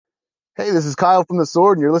Hey, this is Kyle from The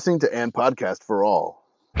Sword, and you're listening to And Podcast for All.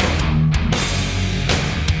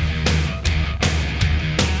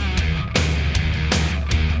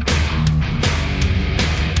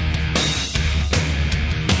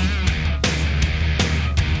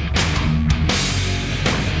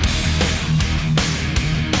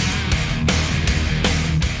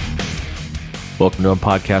 Welcome to A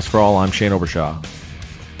Podcast for All. I'm Shane Obershaw.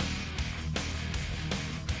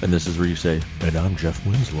 And this is where you say, and I'm Jeff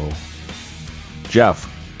Winslow. Jeff.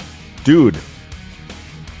 Dude.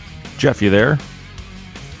 Jeff, you there?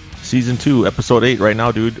 Season 2, Episode 8 right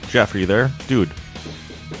now, dude. Jeff, are you there? Dude.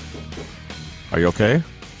 Are you okay?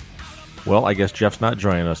 Well, I guess Jeff's not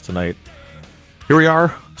joining us tonight. Here we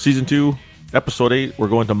are, Season 2, Episode 8. We're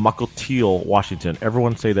going to Mukilteo, Washington.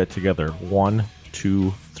 Everyone say that together. 1,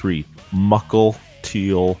 2, 3.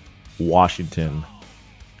 Mukilteo, Washington.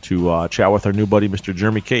 To chat with our new buddy, Mr.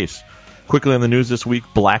 Jeremy Case. Quickly in the news this week,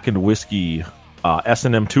 Blackened Whiskey.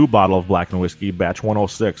 S&M 2 bottle of Blackened Whiskey, batch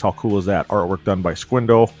 106. How cool is that? Artwork done by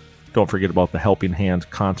Squindo. Don't forget about the Helping Hands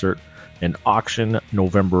concert and auction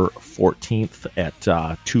November 14th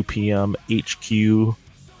at 2 p.m. HQ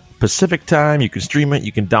Pacific time. You can stream it,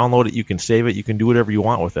 you can download it, you can save it, you can do whatever you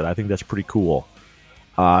want with it. I think that's pretty cool.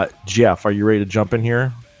 Jeff, are you ready to jump in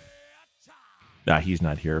here? Nah, he's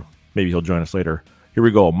not here. Maybe he'll join us later. Here we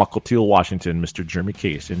go. Mukilteo, Washington. Mr. Jeremy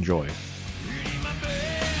Case. Enjoy.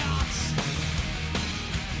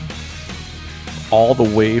 All the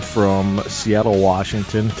way from Seattle,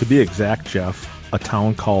 Washington. To be exact, Jeff, a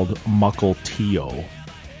town called Mukilteo.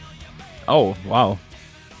 Oh, wow.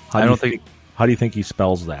 How do you think he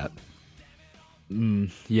spells that?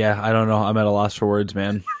 Yeah, I don't know. I'm at a loss for words,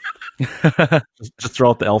 man. Just throw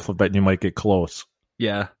out the alphabet and you might get close.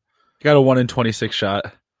 Yeah. Got a 1 in 26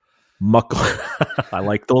 shot. I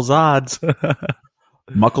like those odds.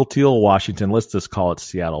 Mukilteo, Washington. Let's just call it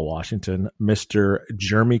Seattle, Washington. Mr.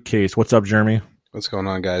 Jeremy Case. What's up, Jeremy? What's going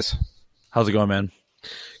on, guys? How's it going, man?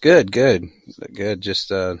 Good.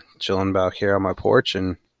 Just chilling back here on my porch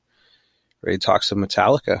and ready to talk some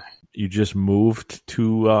Metallica. You just moved to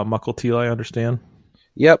Mukilteo, I understand?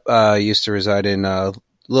 Yep. I used to reside in a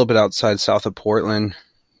little bit outside south of Portland.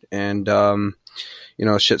 And,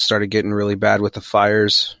 shit started getting really bad with the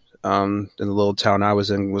fires. In the little town I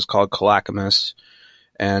was in was called Clackamas.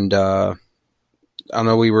 And I don't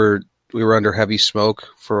know, we were under heavy smoke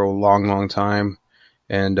for a long time.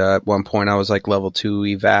 And at one point I was like level 2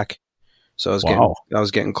 evac. So I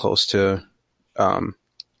was getting close to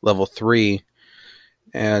level 3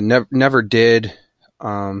 and never did.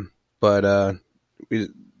 But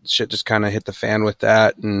shit just kind of hit the fan with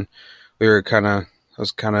that, and I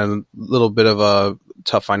was kind of a little bit of a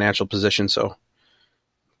tough financial position, so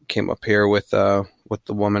came up here with the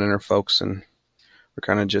woman and her folks, and we're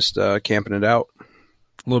kind of just camping it out.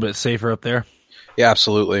 A little bit safer up there? Yeah,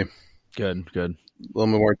 absolutely. Good. A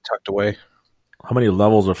little more tucked away. How many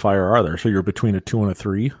levels of fire are there? So you're between a 2 and a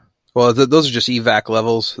 3? Well, those are just evac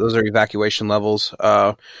levels. Those are evacuation levels.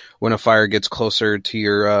 When a fire gets closer to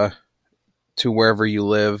your to wherever you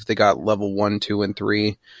live, they got level 1, 2, and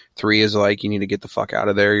 3. 3 is like, you need to get the fuck out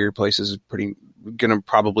of there. Your place is gonna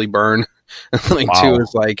probably burn. Like wow. 2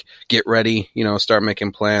 is like, get ready, start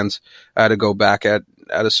making plans. I had to go back at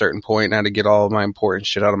a certain point and I had to get all of my important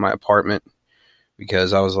shit out of my apartment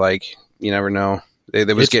because I was like, you never know.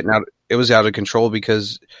 It was out of control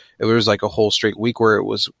because it was like a whole straight week where it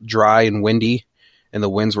was dry and windy and the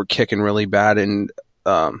winds were kicking really bad. And,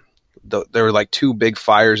 there were like 2 big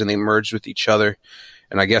fires and they merged with each other.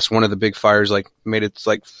 And I guess one of the big fires made it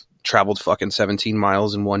traveled fucking 17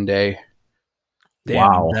 miles in one day. Damn,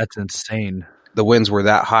 wow. That's insane. The winds were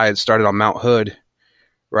that high. It started on Mount Hood,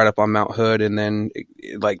 right up on Mount Hood. And then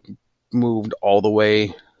it moved all the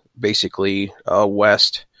way basically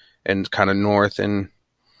west and kind of north. And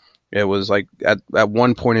it was like at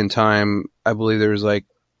one point in time, I believe there was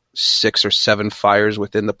 6 or 7 fires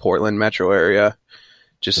within the Portland metro area.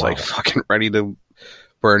 Just wow. Fucking ready to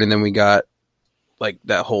burn. And then we got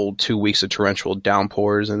that whole 2 weeks of torrential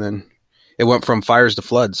downpours. And then it went from fires to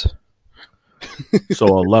floods. So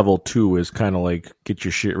a level 2 is kind of like get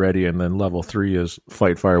your shit ready. And then level 3 is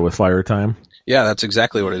fight fire with fire time. Yeah, that's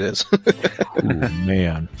exactly what it is. Ooh,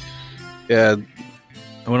 man. Yeah.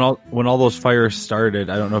 When all those fires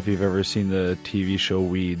started, I don't know if you've ever seen the TV show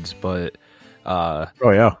Weeds, but oh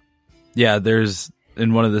yeah. Yeah, there's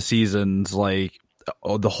in one of the seasons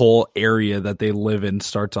the whole area that they live in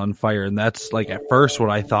starts on fire, and that's at first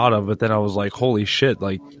what I thought of, but then I was like, holy shit,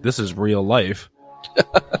 this is real life.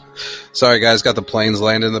 Sorry guys, got the planes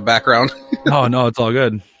landing in the background. Oh no, it's all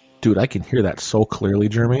good. Dude, I can hear that so clearly,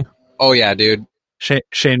 Jeremy. Oh yeah, dude.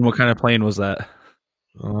 Shane, what kind of plane was that?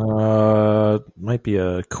 might be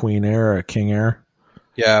a Queen Air, a King Air.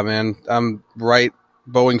 Yeah, man. I'm right.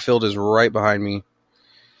 Boeing Field is right behind me.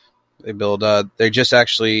 They build. They just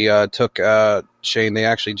actually took Shane. They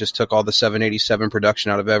actually just took all the 787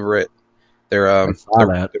 production out of Everett. They're I saw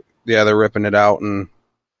that. they're ripping it out, and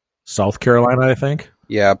South Carolina, I think.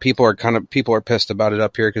 yeah, people are pissed about it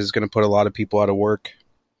up here because it's going to put a lot of people out of work.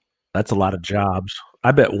 That's a lot of jobs.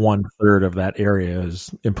 I bet 1/3 of that area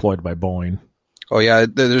is employed by Boeing. Oh yeah,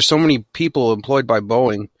 there's so many people employed by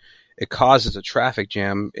Boeing, it causes a traffic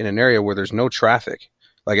jam in an area where there's no traffic.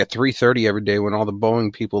 Like at 3:30 every day when all the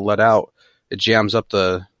Boeing people let out, it jams up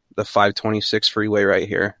the 526 freeway right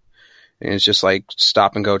here. And it's just like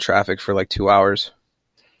stop and go traffic for like 2 hours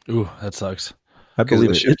Ooh, that sucks. I because of believe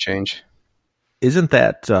the it. shift change. Isn't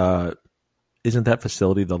that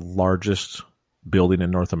facility the largest building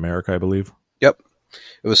in North America, I believe? Yep.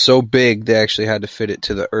 It was so big they actually had to fit it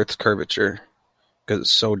to the Earth's curvature because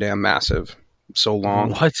it's so damn massive, so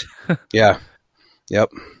long. What? Yeah. Yep.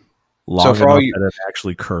 Long for all enough you- that it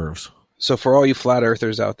actually curves. So for all you flat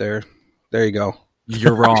earthers out there you go.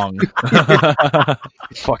 You're wrong.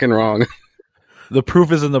 Fucking wrong. The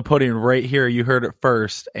proof is in the pudding right here. You heard it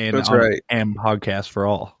first. And That's on right. AM Podcast for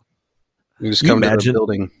All. You just Can you come to the imagine-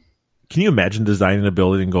 building. Can you imagine designing a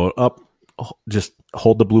building and go up? Just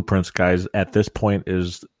hold the blueprints, guys. At this point,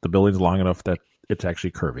 is the building's long enough that it's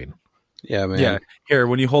actually curving? Yeah, man. Yeah. Here,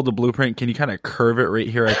 when you hold the blueprint, can you kind of curve it right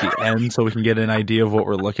here at the end so we can get an idea of what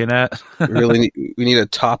we're looking at? We need a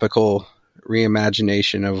topical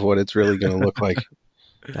reimagination of what it's really going to look like.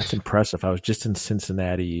 That's impressive. I was just in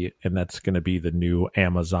Cincinnati, and that's going to be the new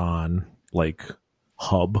Amazon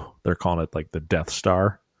hub. They're calling it like the Death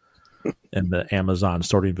Star, and the Amazon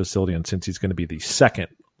sorting facility in Cincy's going to be the second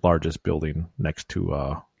largest building next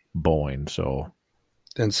to Boeing. So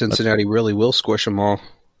Then Cincinnati really will squish them all.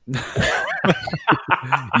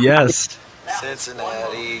 Yes.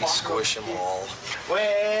 Cincinnati, squish them all.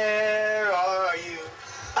 Where are you?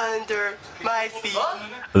 Under my feet.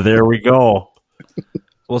 there we go.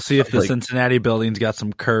 We'll see if the Like- Cincinnati building's got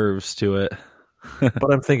some curves to it.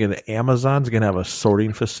 But I'm thinking Amazon's going to have a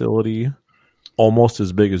sorting facility almost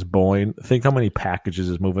as big as Boeing. Think how many packages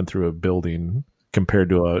is moving through a building compared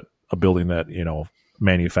to a building that,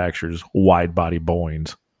 manufactures wide body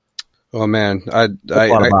Boeings. Oh man, A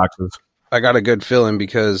lot of boxes. I got a good feeling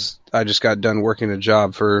because I just got done working a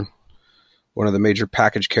job for one of the major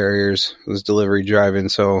package carriers. It was delivery driving,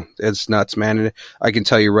 so it's nuts, man. And I can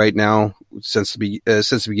tell you right now, since the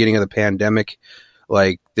beginning of the pandemic,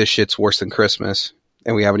 like this shit's worse than Christmas,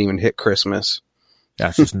 and we haven't even hit Christmas. Yeah,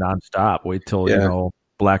 it's just nonstop. Wait till, Yeah.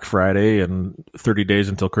 Black Friday and 30 days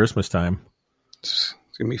until Christmas time. It's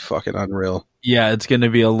gonna be fucking unreal. Yeah, it's going to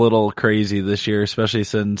be a little crazy this year, especially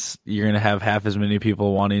since you're going to have half as many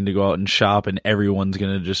people wanting to go out and shop, and everyone's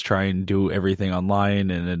going to just try and do everything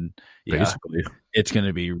online. And yeah, Basically. it's going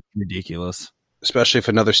to be ridiculous. Especially if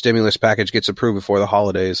another stimulus package gets approved before the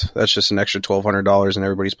holidays. That's just an extra $1,200 in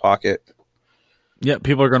everybody's pocket. Yeah,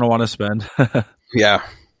 people are going to want to spend. Yeah.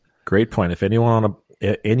 Great point. If any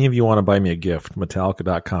of you want to buy me a gift,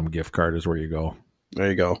 Metallica.com gift card is where you go.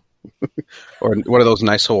 There you go. Or one of those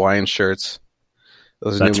nice Hawaiian shirts.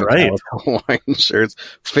 Those That's new right. Metallica Hawaiian shirts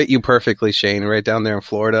fit you perfectly, Shane, right down there in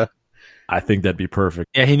Florida. I think that'd be perfect.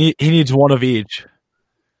 Yeah, he needs one of each.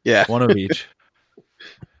 Yeah. One of each.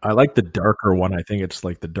 I like the darker one. I think it's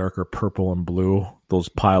like the darker purple and blue. Those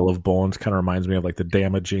pile of bones kind of reminds me of like the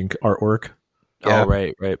Damage Inc. artwork. Yeah. Oh,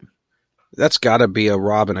 right. That's got to be a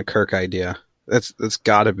Rob and a Kirk idea. That's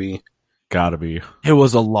got to be. Gotta be. It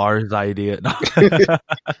was a Lars idea. No.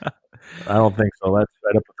 I don't think so. That's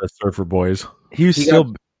right up with the Surfer Boys. He was He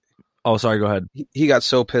still. Oh, sorry. Go ahead. He got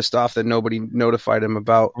so pissed off that nobody notified him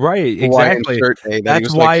about Right. Hawaiian Exactly. shirt day. That That's he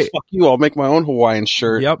was why- like, fuck you, I'll make my own Hawaiian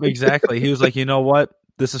shirt. Yep. Exactly. He was like, you know what?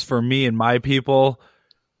 This is for me and my people.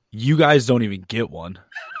 You guys don't even get one.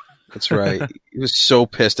 That's right. He was so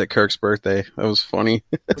pissed at Kirk's birthday. That was funny.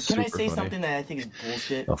 But can I Super say funny. something that I think is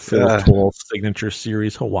bullshit? A Phil Tool signature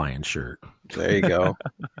series Hawaiian shirt. There you go.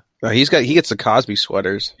 No, he gets the Cosby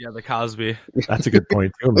sweaters. Yeah, the Cosby. That's a good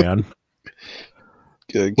point too, man.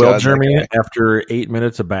 Good Well, God, that Jeremy, guy. after 8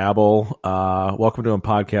 minutes of babble, welcome to a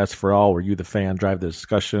podcast for all, where you, the fan, drive the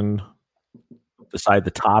discussion, decide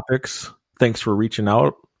the topics. Thanks for reaching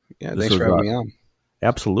out. Yeah, this thanks for was, having me on.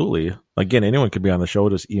 Absolutely. Again, anyone could be on the show.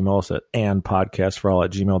 Just email us at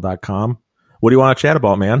andpodcastforall@gmail.com. What do you want to chat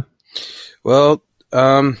about, man? Well,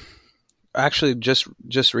 actually, just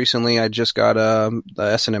recently, I just got the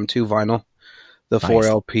S&M2 vinyl, the Nice.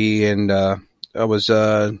 4LP, and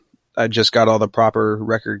I just got all the proper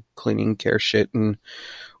record cleaning care shit and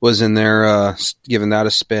was in there giving that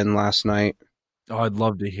a spin last night. Oh, I'd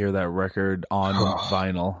love to hear that record on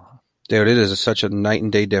vinyl. Dude, it is such a night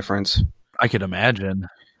and day difference I could imagine.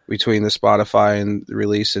 between the Spotify and the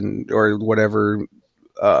release and or whatever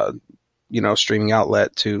streaming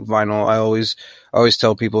outlet to vinyl. I always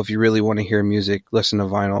tell people, if you really want to hear music, listen to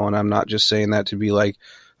vinyl. And I'm not just saying that to be like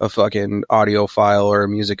a fucking audiophile or a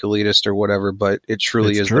music elitist or whatever, but it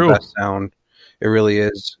truly is true. the best sound. It really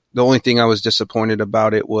is. The only thing I was disappointed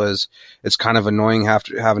about it was it's kind of annoying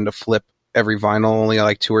having to flip every vinyl, only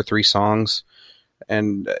like 2 or 3 songs.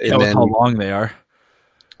 And With how long they are.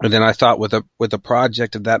 And then I thought with a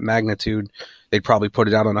project of that magnitude, they'd probably put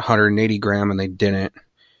it out on 180 gram, and they didn't.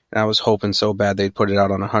 And I was hoping so bad they'd put it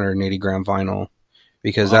out on 180 gram vinyl,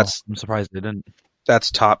 because I'm surprised they didn't.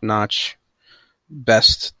 that's top notch,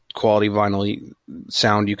 best quality vinyl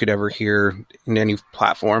sound you could ever hear in any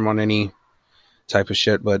platform on any type of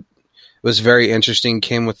shit. But it was very interesting.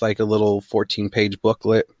 Came with like a little 14-page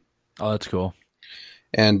booklet. Oh, that's cool.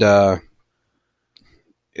 And I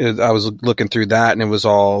was looking through that, and it's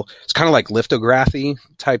kind of like lithography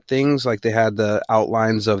type things. Like they had the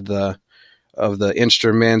outlines of the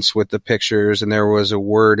instruments with the pictures, and there was a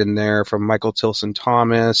word in there from Michael Tilson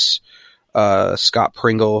Thomas, Scott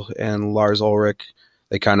Pringle, and Lars Ulrich.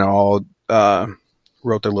 They kind of all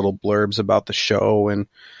wrote their little blurbs about the show and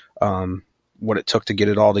what it took to get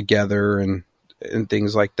it all together and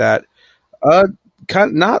things like that.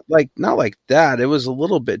 Kind of not like that. It was a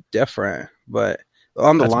little bit different, but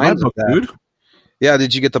on the lines of that. Dude. Yeah,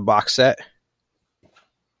 did you get the box set?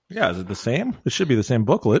 Yeah, is it the same? It should be the same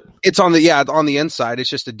booklet. It's on the inside. It's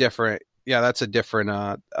just a different. Yeah, that's a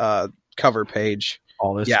different cover page.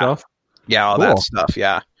 All this Yeah. stuff. Yeah, all Cool. that stuff.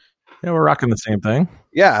 Yeah. Yeah, we're rocking the same thing.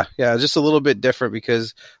 Yeah, just a little bit different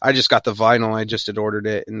because I just got the vinyl. I just had ordered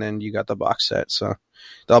it, and then you got the box set. So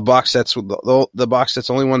the box set's the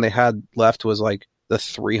only one they had left was like the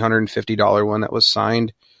 $350 one that was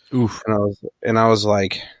signed. Oof. And I was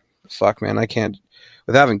like, fuck, man, I can't.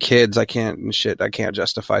 With having kids, I can't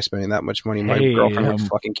justify spending that much money. My Hey, girlfriend would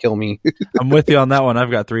fucking kill me. I'm with you on that one.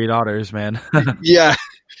 I've got 3 daughters, man. Yeah.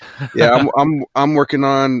 I'm working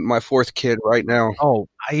on my 4th kid right now. Oh,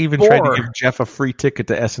 I even tried to give Jeff a free ticket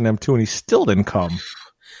to S&M too, and he still didn't come.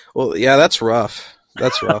 Well, yeah, that's rough.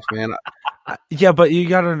 That's rough, man. Yeah, but you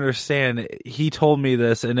got to understand, he told me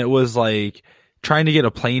this, and it was like trying to get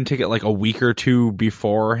a plane ticket like a week or 2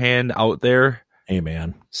 beforehand out there. Hey,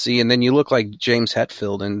 man. See, and then you look like James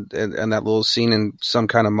Hetfield and that little scene in Some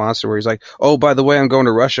Kind of Monster where he's like, "Oh, by the way, I'm going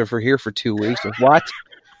to Russia for 2 weeks." Like, what?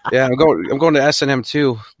 Yeah, I'm going to S&M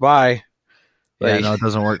too. Bye. Yeah, Like, no, it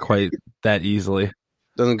doesn't work quite that easily.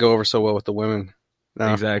 doesn't go over so well with the women.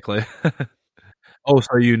 No. Exactly. Oh,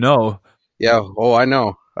 so you know. Yeah. Oh, I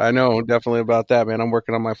know definitely about that, man. I'm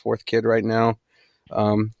working on my 4th kid right now.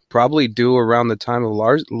 Probably due around the time of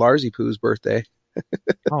Larsy Poo's birthday.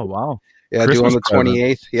 Oh, wow. Yeah, Christmas due on the present.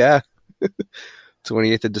 28th. Yeah.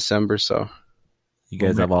 28th of December. So You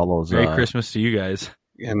guys have all those Merry Christmas to you guys.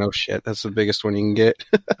 yeah, no shit. That's the biggest one you can get.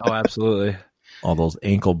 Oh, absolutely. all those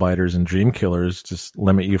ankle biters and dream killers just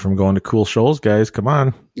limit you from going to cool shows, guys. Come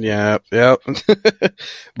on. Yeah.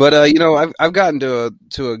 But I've gotten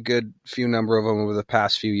to a good few number of them over the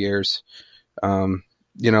past few years.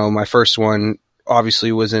 My first one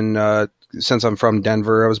obviously was in since I'm from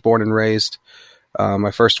Denver, I was born and raised.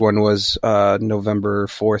 My first one was November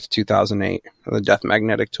 4th, 2008, the Death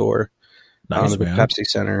Magnetic Tour. Nice, At the man. Pepsi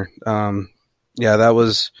Center. That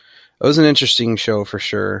was an interesting show for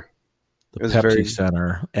sure. The it was Pepsi very-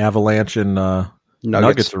 Center, Avalanche, and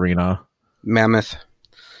Nuggets Arena. Mammoth,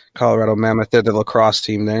 Colorado Mammoth. They're the lacrosse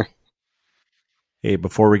team there. Hey,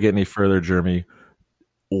 before we get any further, Jeremy,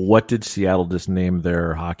 what did Seattle just name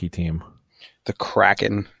their hockey team? The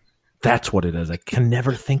Kraken, That's what it is. I can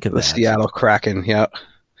never think of the that. Seattle Kraken. Yeah,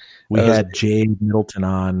 We That was- had Jay Middleton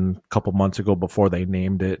on a couple months ago before they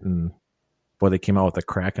named it, and boy, they came out with the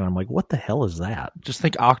Kraken. I'm like, what the hell is that? Just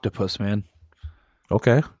think octopus, man.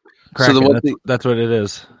 Okay. Kraken, the one that's, thing- that's what it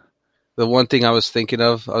is. the one thing I was thinking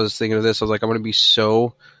of this. I was like, I'm going to be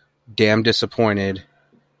so damn disappointed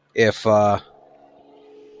if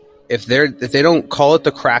they don't call it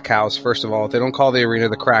the Crack House. First of all, if they don't call the arena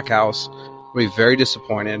the Crack House, I'll be very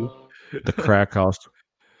disappointed. The Crack House.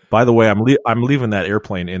 By the way, I'm leaving that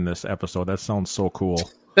airplane in this episode. That sounds so cool.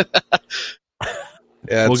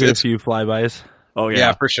 Yeah, We'll get a it's few flybys. Oh,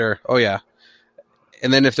 yeah, for sure. Oh yeah.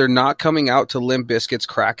 And then if they're not coming out to Limp Bizkit's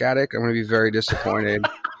Crack Addict, I'm going to be very disappointed.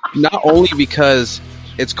 Not only because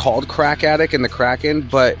it's called Crack Addict and the Kraken,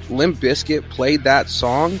 but Limp Bizkit played that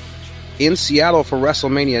song in Seattle for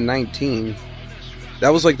WrestleMania 19. That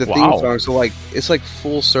was like the Wow. theme song. So like it's like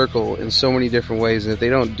full circle in so many different ways. And if they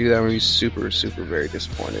don't do that, I'm going to be super, super very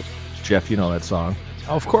disappointed. Jeff, you know that song.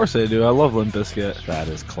 Of course I do. I love Limp Bizkit. That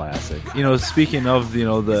is classic. You know, speaking of, you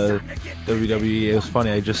know, the WWE, it was funny.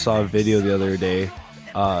 I just saw a video the other day.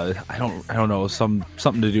 I don't know,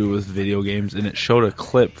 something to do with video games, and it showed a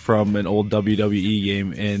clip from an old WWE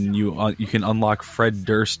game, and you can unlock Fred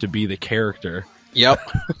Durst to be the character. Yep.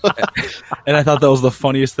 And I thought that was the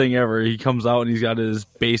funniest thing ever. He comes out and he's got his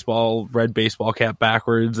red baseball cap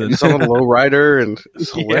backwards, and He's on a low rider, and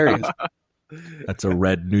it's hilarious. That's a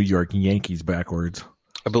red New York Yankees backwards.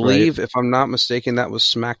 I believe, if I'm not mistaken, that was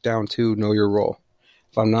SmackDown 2, Know Your Role.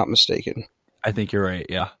 If I'm not mistaken. I think you're right.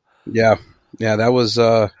 Yeah. Yeah. Yeah, that was...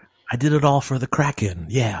 I did it all for the Kraken.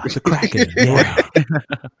 Yeah, the Kraken. Yeah.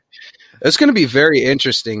 It's going to be very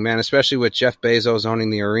interesting, man, especially with Jeff Bezos owning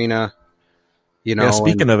the arena. You know,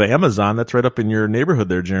 Speaking of Amazon, that's right up in your neighborhood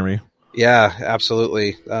there, Jeremy. Yeah,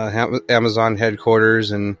 absolutely. Amazon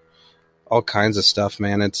headquarters and all kinds of stuff,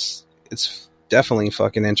 man. It's definitely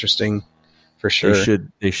fucking interesting for sure.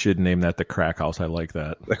 They should name that the Crack House. I like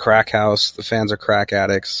that. The Crack House. The fans are crack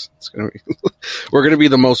addicts. It's gonna be we're gonna be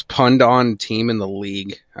the most punned on team in the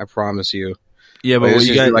league. I promise you. Yeah, but It's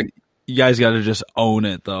you just guys got to just own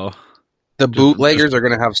it, though. The bootleggers are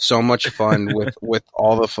gonna have so much fun with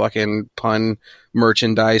all the fucking pun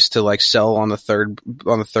merchandise to like sell on the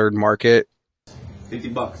third market.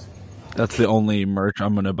 $50. That's the only merch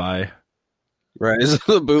I'm gonna buy. Right, is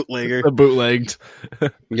the bootlegger. The bootlegged.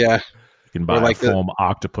 Yeah. You can buy Or like a foam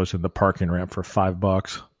octopus in the parking ramp for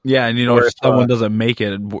 $5. Yeah, and you know, Or if someone doesn't make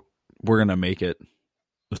it, we're gonna make it.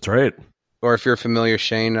 That's right. Or if you're familiar,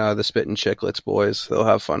 Shane, the Spittin' Chicklets boys, they'll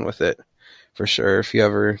have fun with it for sure. If you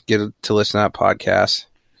ever get to listen to that podcast,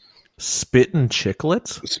 Spittin'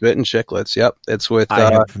 Chicklets? Spittin' Chicklets. Yep, it's with.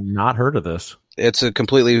 I have not heard of this. It's a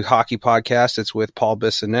completely hockey podcast. It's with Paul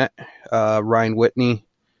Bissonnette, Ryan Whitney.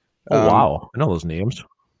 Oh, wow. I know those names.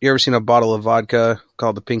 You ever seen a bottle of vodka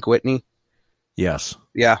called the Pink Whitney? Yes.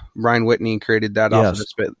 Yeah, Ryan Whitney created that off of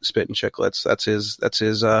Yes. the Spittin' Chicklets. That's his. I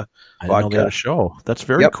didn't know vodka. they had a show. That's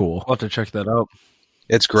very Yep. cool. I'll have to check that out.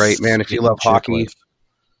 It's great, man. If you Spittin' love hockey, Chicklets.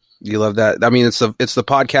 you love that. I mean, it's the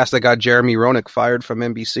podcast that got Jeremy Roenick fired from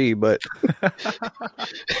NBC, but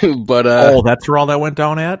Oh, that's where all that went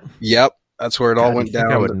down at? yep, that's where it all God, went you'd think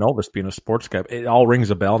I down. would know this being a sports guy. It all rings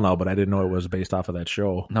a bell now, but I didn't know it was based off of that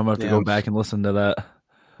show. Now I'm gonna have to Yeah. go back and listen to that.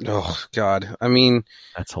 Oh God, I mean,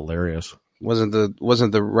 That's hilarious. wasn't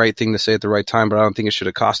the right thing to say at the right time, but I don't think it should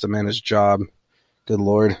have cost a man his job. Good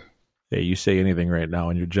Lord, Hey, you say anything right now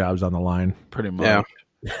and your job's on the line. Pretty much. yeah,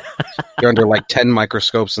 you're under like 10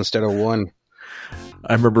 microscopes instead of one.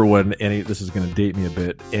 I remember when this is going to date me a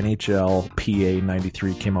bit. NHL PA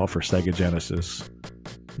 93 came out for Sega Genesis.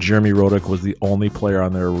 Jeremy Roenick was the only player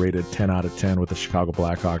on there rated 10 out of 10 with the Chicago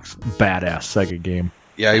Blackhawks. Badass Sega game.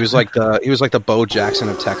 Yeah, he was like the Bo Jackson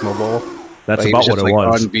of Tecmo Bowl. That's Like, he about what just, it like,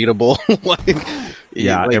 was. Unbeatable.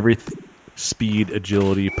 Yeah, like, every speed,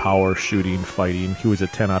 agility, power, shooting, fighting. He was a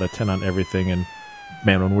 10 out of 10 on everything. And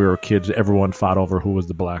man, when we were kids, everyone fought over who was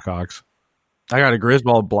the Blackhawks. I got a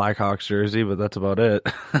Griswold Blackhawks jersey, but that's about it.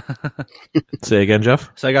 Say again, Jeff?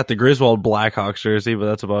 So I got the Griswold Blackhawks jersey, but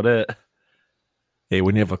that's about it. Hey,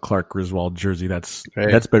 when you have a Clark Griswold jersey, that's Right.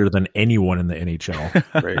 that's better than anyone in the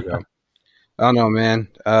NHL. There you go. I don't know, man.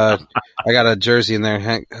 I got a jersey in there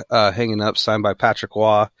hanging up, signed by Patrick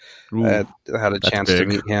Waugh. Ooh, I had a that's chance to big.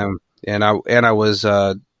 meet him, and I was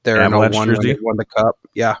there in Avalanche 01 when jersey? they won the cup.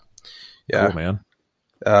 Yeah, yeah. Cool, man.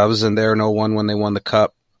 I was in there in 01 when they won the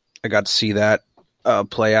cup. I got to see that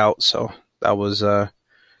play out. So that was That's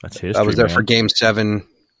history. I was there man. for Game 7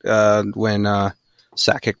 when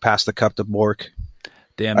Sakic passed the cup to Bork.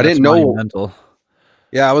 Damn, I that's didn't know- monumental.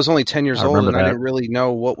 Yeah, I was only 10 years I old, and remember I that. didn't really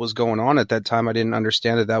know what was going on at that time. I didn't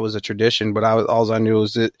understand that was a tradition, but all I knew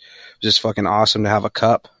was it was just fucking awesome to have a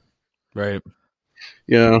cup. Right.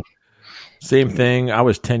 You know? Same thing. I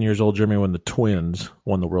was 10 years old, Jeremy, when the Twins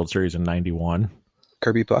won the World Series in 91.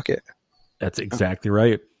 Kirby Puckett. That's exactly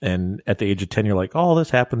right. And at the age of 10, you're like, oh, this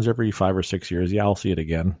happens every 5 or 6 years. Yeah, I'll see it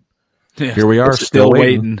again. Yeah, Here we are, it's still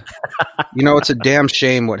waiting. You know, it's a damn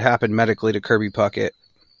shame what happened medically to Kirby Puckett.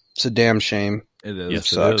 It's a damn shame. It is. Yes,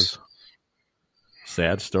 sucks. it is.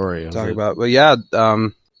 Sad story. Talk about, but yeah,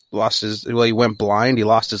 he went blind. He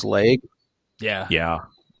lost his leg. Yeah. Yeah.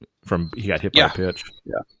 He got hit by Yeah. a pitch.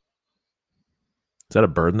 Yeah. Is that a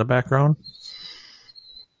bird in the background?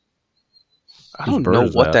 I Whose don't bird know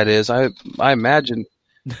is what that? that is. I imagine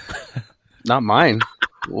not mine.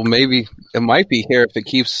 Well, maybe it might be here if it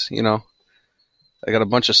keeps, I got a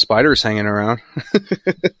bunch of spiders hanging around.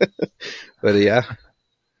 But yeah,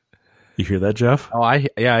 You hear that, Jeff? Oh, I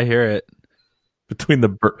hear it. Between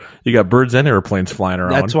you got birds and airplanes flying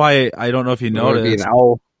around. That's why I don't know if you it would be an noticed.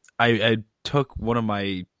 owl. I took one of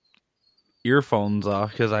my earphones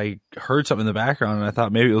off because I heard something in the background and I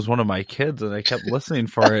thought maybe it was one of my kids, and I kept listening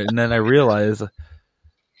for it, and then I realized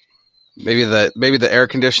Maybe the air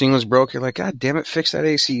conditioning was broke. You're like, God damn it, fix that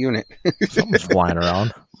AC unit. Something's flying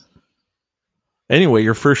around. Anyway,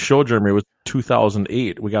 your first show, Jeremy, was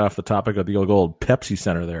 2008. We got off the topic of the old Pepsi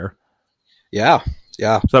Center there. Yeah.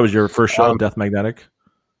 So that was your first show, Death Magnetic?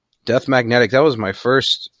 Death Magnetic. That was my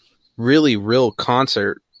first really real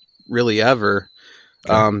concert, really ever.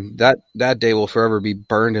 Okay. That day will forever be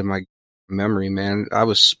burned in my memory, man. I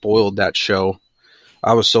was spoiled that show.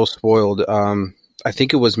 I was so spoiled. I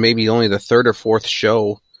think it was maybe only the third or fourth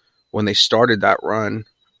show when they started that run.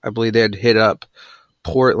 I believe they had hit up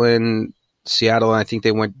Portland, Seattle, and I think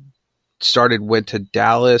they went to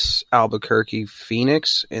Dallas, Albuquerque,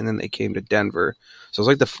 Phoenix, and then they came to Denver. So it was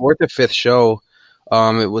like the fourth or fifth show.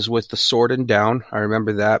 It was with the Sword and Down. I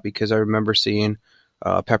remember that because I remember seeing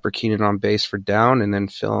Pepper Keenan on bass for Down, and then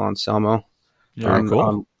Phil Anselmo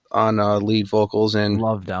on lead vocals. And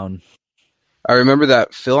love Down. I remember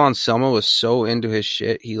that Phil Anselmo was so into his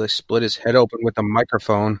shit, he like split his head open with a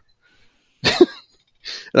microphone.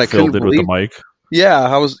 And Phil did with the mic.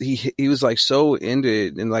 Yeah, he was like so into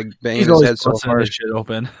it and like banging He's his always head so busting hard. his shit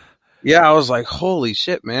open. Yeah, I was like, holy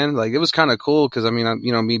shit, man! Like it was kind of cool because I mean,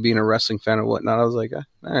 me being a wrestling fan and whatnot, I was like, all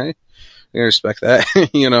right, I respect that,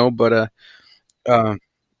 But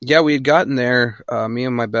yeah, we had gotten there. Me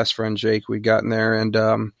and my best friend Jake, we'd gotten there, and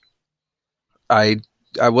I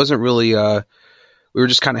wasn't really. We were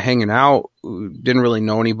just kind of hanging out. We didn't really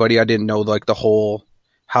know anybody. I didn't know like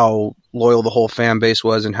how loyal the whole fan base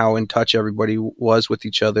was and how in touch everybody was with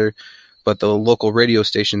each other. But the local radio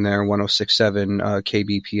station there, 106.7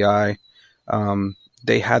 KBPI,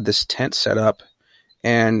 they had this tent set up,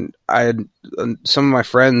 and I had some of my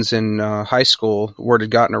friends in high school. Word had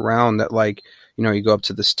gotten around that you go up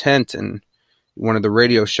to this tent and one of the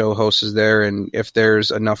radio show hosts is there, and if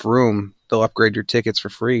there's enough room, they'll upgrade your tickets for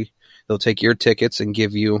free. They'll take your tickets and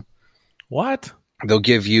give you what? They'll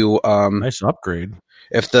give you nice upgrade.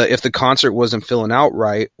 If the concert wasn't filling out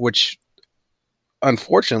right, which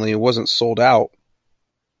unfortunately it wasn't sold out,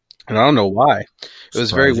 and I don't know why. It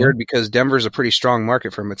was very weird because Denver's a pretty strong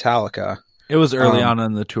market for Metallica. It was early on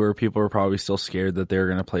in the tour. People were probably still scared that they were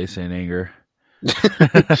going to play Saint Anger.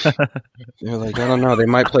 They're like, I don't know, they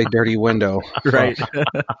might play Dirty Window, right?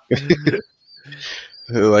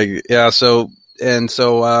 So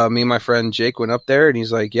me and my friend Jake went up there, and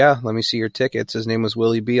he's like, yeah, let me see your tickets. His name was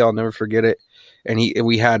Willie B. I'll never forget it. And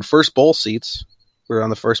we had first bowl seats. We were on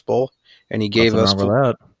the first bowl, and he gave us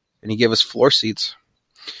floor seats.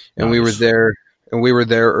 And nice. we were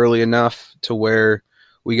there early enough to where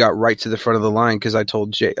we got right to the front of the line because I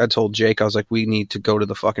told Jake, I was like, we need to go to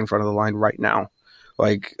the fucking front of the line right now.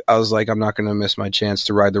 Like, I was like, I'm not going to miss my chance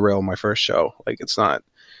to ride the rail on my first show. Like, it's not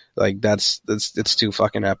like it's too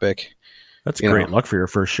fucking epic. That's great luck for your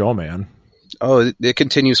first show, man. Oh, it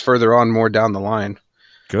continues further on more down the line.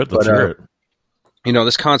 Good. Let's hear it.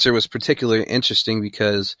 This concert was particularly interesting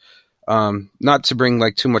because, not to bring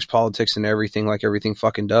like too much politics and everything like everything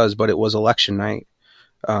fucking does, but it was election night.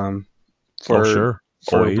 For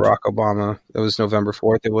Barack Obama. It was November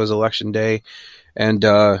 4th. It was election day. And,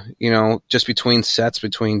 just between sets,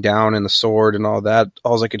 between Down and the Sword and all that,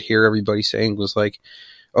 all I could hear everybody saying was like,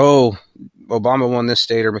 oh, Obama won this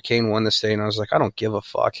state or McCain won this state. And I was like, I don't give a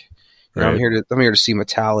fuck. Right. I'm here to see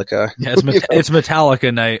Metallica. Yeah, it's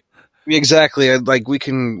Metallica night. Exactly. We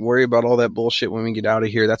can worry about all that bullshit when we get out of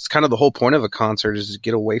here. That's kind of the whole point of a concert, is to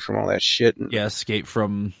get away from all that shit. And escape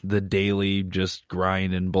from the daily just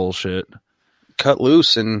grind and bullshit. Cut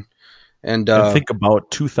loose and think about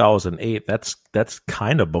 2008. That's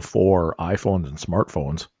kind of before iPhones and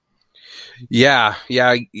smartphones. Yeah.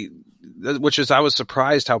 Which is, I was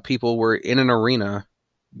surprised how people were in an arena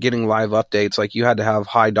getting live updates. Like, you had to have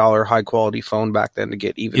high quality phone back then to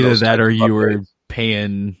get even either that or you updates. were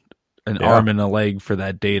paying an arm and a leg for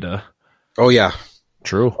that data. Oh yeah,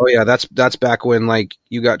 true. Oh yeah, that's back when like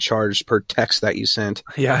you got charged per text that you sent.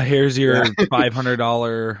 Yeah, here's your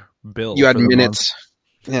 $500 bill. You had minutes.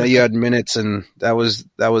 Yeah, you had minutes, and that was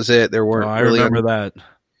it. There weren't. I remember that.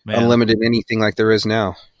 Man. Unlimited anything like there is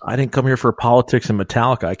now. I didn't come here for politics and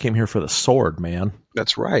Metallica. I came here for the Sword, man.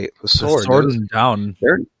 That's right. The Sword. The Sword and Down.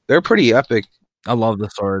 They're pretty epic. I love the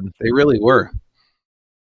Sword. They really were.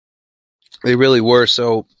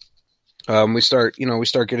 So we start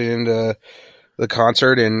getting into the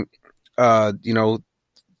concert, and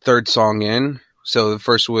third song in. So the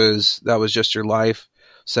first was Just Your Life.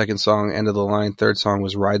 Second song, End of the Line. Third song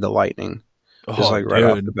was Ride the Lightning. Just right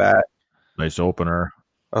off the bat. Nice opener.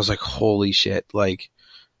 I was like, holy shit. Like,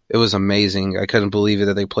 it was amazing. I couldn't believe it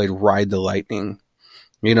that they played Ride the Lightning.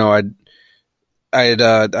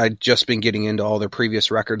 I'd just been getting into all their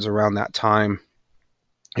previous records around that time,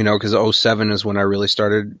 you know, because 07 is when I really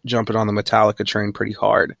started jumping on the Metallica train pretty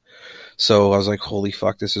hard. So I was like, holy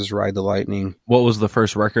fuck, this is Ride the Lightning. What was the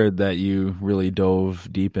first record that you really dove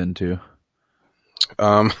deep into?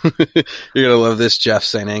 You're gonna love this, Jeff.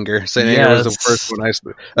 Saint Anger. Saint Anger was the first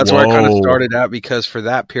one. That's where I kind of started at, because for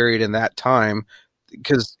that period and that time,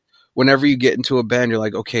 because whenever you get into a band, you're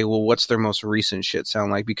like, okay, well, what's their most recent shit sound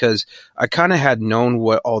like? Because I kind of had known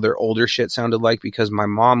what all their older shit sounded like, because my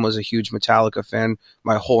mom was a huge Metallica fan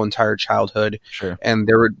my whole entire childhood. Sure. And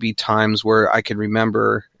there would be times where I could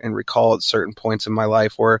remember and recall at certain points in my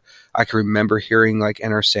life where I could remember hearing like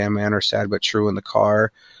Enter Sandman or Sad But True in the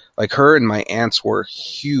car. Like, her and my aunts were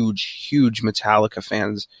huge Metallica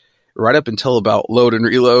fans right up until about Load and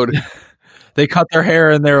Reload. They cut their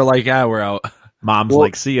hair and they were like, "Ah, we're out." Mom's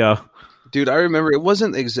like, "See ya." Dude, I remember it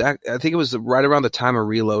wasn't exact. I think it was right around the time of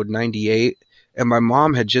Reload, 98. And my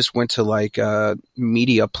mom had just went to like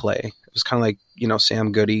Media Play. It was kind of like, you know,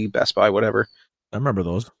 Sam Goody, Best Buy, whatever. I remember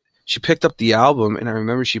those. She picked up the album, and I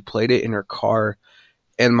remember she played it in her car.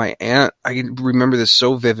 And my aunt, I remember this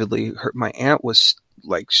so vividly. My aunt was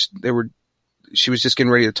like, she was just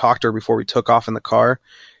getting ready to talk to her before we took off in the car.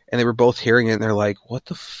 And they were both hearing it, and they're like, "What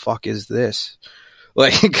the fuck is this?"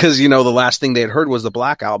 Like, because, you know, the last thing they had heard was the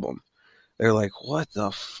Black Album. They're like, "What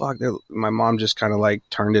the fuck?" My mom just kind of like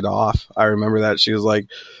turned it off. I remember that. She was like,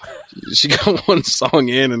 she got one song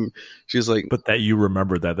in, and she was like, "But that you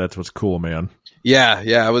remember that's what's cool, man." Yeah.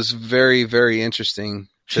 It was very, very interesting.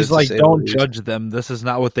 She's like, "Don't judge them. This is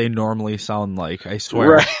not what they normally sound like. I swear."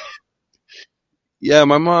 Right. Yeah,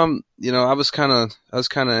 my mom, you know, I was kind of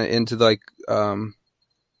into like,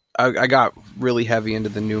 I got really heavy into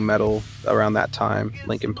the new metal around that time.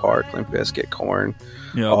 Linkin Park, Limp Bizkit, Korn,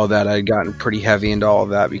 all that. I'd gotten pretty heavy into all of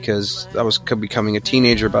that because I was becoming a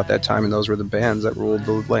teenager about that time, and those were the bands that ruled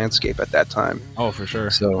the landscape at that time. Oh, for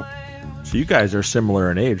sure. So you guys are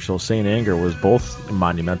similar in age. So Saint Anger was both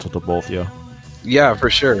monumental to both of you. Yeah,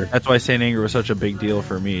 for sure. That's why Saint Anger was such a big deal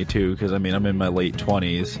for me too, because I mean, I'm in my late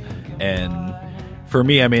 20s, and for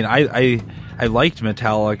me, I mean, I liked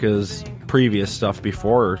Metallica's previous stuff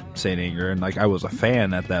before Saint Anger, and like I was a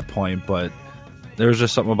fan at that point, but there was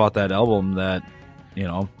just something about that album that, you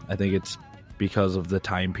know, I think it's because of the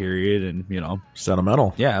time period and, you know,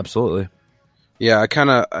 sentimental. Yeah, absolutely. Yeah, I kind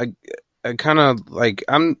of like,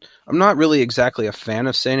 I'm not really exactly a fan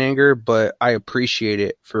of Saint Anger, but I appreciate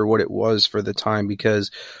it for what it was for the time, because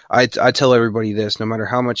I tell everybody this: no matter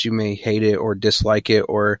how much you may hate it or dislike it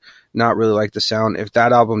or not really like the sound, if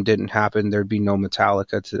that album didn't happen, there'd be no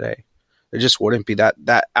Metallica today. There just wouldn't be.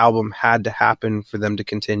 That album had to happen for them to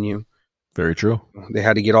continue. Very true. They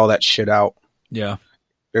had to get all that shit out. Yeah.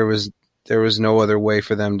 There was no other way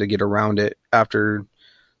for them to get around it after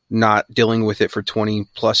not dealing with it for 20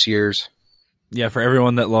 plus years. Yeah, for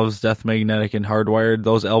everyone that loves Death Magnetic and Hardwired,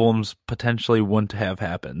 those albums potentially wouldn't have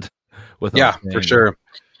happened without. Yeah,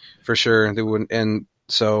 for sure. They wouldn't. And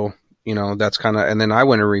so, you know, that's kind of, and then I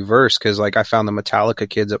went in reverse, because like I found the Metallica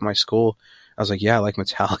kids at my school. I was like, yeah, I like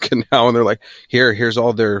Metallica now. And they're like, here's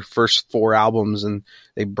all their first 4 albums. And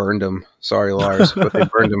they burned them. Sorry, Lars, but they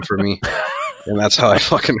burned them for me. And that's how I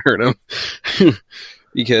fucking heard them.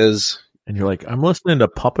 Because. And you're like, I'm listening to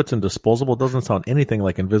Puppets and Disposable. It doesn't sound anything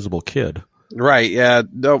like Invisible Kid. Right. Yeah.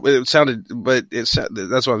 No, it sounded, but that's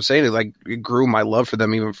what I'm saying. It grew my love for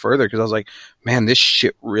them even further, because I was like, man, this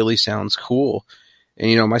shit really sounds cool.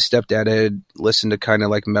 And, you know, my stepdad had listened to kind of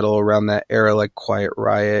like metal around that era, like Quiet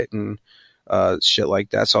Riot and shit like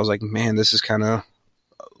that. So I was like, man, this is kind of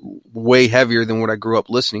way heavier than what I grew up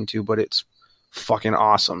listening to, but it's fucking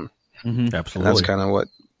awesome. Mm-hmm. Absolutely. And that's kind of what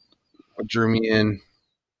drew me in.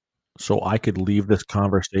 So I could leave this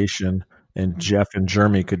conversation, and Jeff and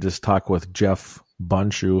Jeremy could just talk with Jeff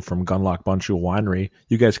Bunchu from Gunlock Bunchu Winery.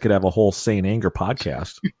 You guys could have a whole Saint Anger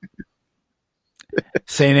podcast.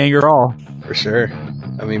 Saint Anger all. For sure.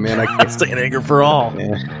 I mean, man, I can't. Saint Anger for all.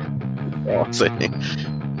 Yeah.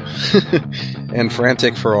 And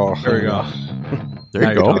Frantic for all. There we go.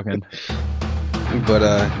 There you go. But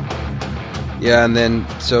yeah, and then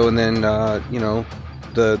you know,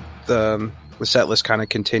 the set list kind of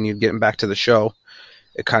continued. Getting back to the show,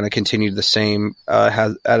 it kind of continued the same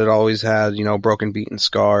as it always had. You know, Broken, Beaten,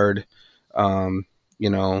 Scarred. You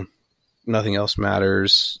know, Nothing Else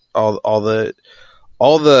Matters. All the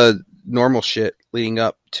normal shit leading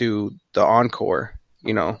up to the encore.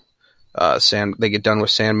 You know, they get done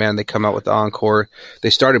with Sandman. They come out with the encore.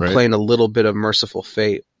 They started playing a little bit of Merciful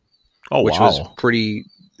Fate, which was pretty.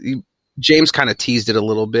 James kind of teased it a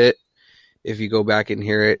little bit, if you go back and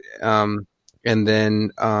hear it. And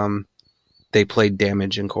then they played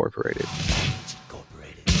Damage Incorporated.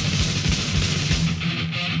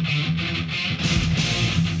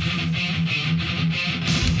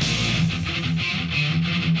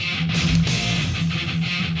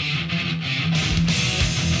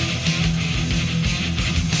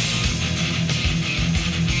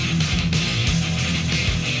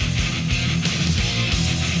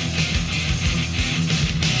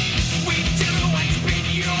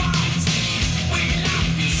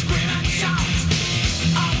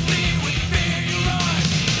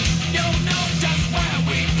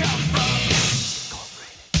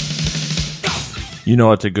 You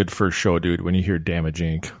know it's a good first show, dude, when you hear Damage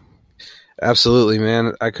Inc. Absolutely,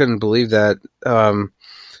 man. I couldn't believe that. I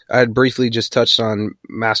had briefly just touched on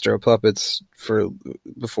Master of Puppets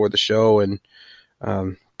before the show, and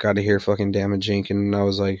got to hear fucking Damage Inc. And I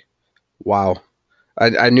was like, wow.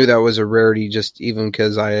 I knew that was a rarity just even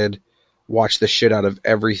because I had watched the shit out of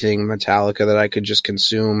everything Metallica that I could just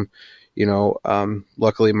consume. You know,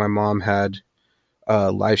 luckily my mom had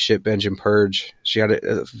Live Shit, Bench and Purge. She had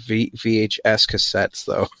VHS cassettes,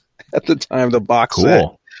 though, at the time, the box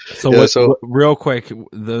set. So real quick,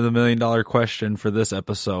 the $1 million question for this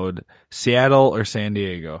episode: Seattle or San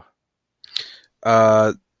Diego,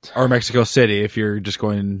 or Mexico City? If you're just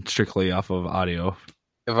going strictly off of audio,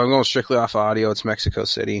 if I'm going strictly off of audio, it's Mexico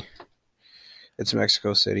City. It's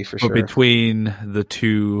Mexico City for sure. Between the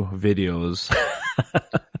two videos,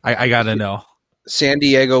 I gotta know. San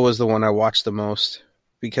Diego was the one I watched the most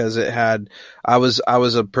because it had. I was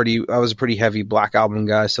a pretty heavy Black Album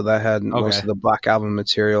guy, so that had most of the Black Album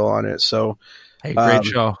material on it. So, hey,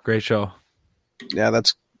 great show. Yeah,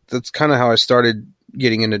 that's kind of how I started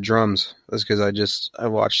getting into drums. That's because I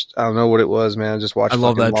watched. I don't know what it was, man. I just watched. I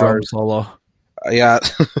love that drum solo. Yeah,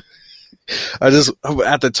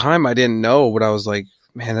 at the time I didn't know, but I was like,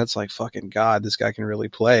 man, that's like fucking God. This guy can really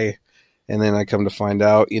play. And then I come to find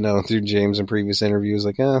out, you know, through James and previous interviews,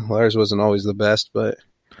 like, Lars wasn't always the best, but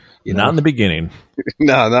not in the beginning.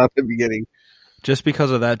 No, not at the beginning. Just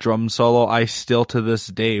because of that drum solo, I still to this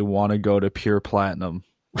day want to go to Pure Platinum.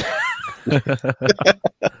 Hey, look, I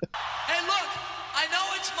know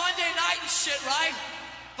it's Monday night and shit, right?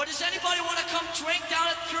 But does anybody want to come drink down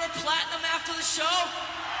at Pure Platinum after the show?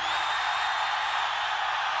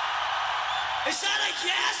 Is that a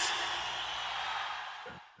yes?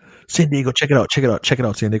 San Diego, check it out, San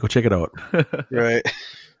Diego, check it out. Right.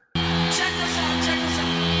 Check this out.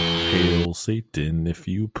 Hail Satan, if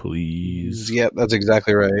you please. Yep, that's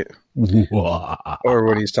exactly right. Or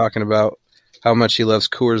when he's talking about how much he loves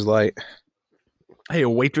Coors Light. Hey,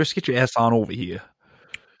 waitress, get your ass on over here.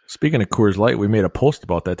 Speaking of Coors Light, we made a post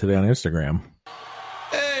about that today on Instagram.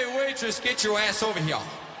 Hey, waitress, get your ass over here.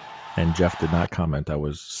 And Jeff did not comment. I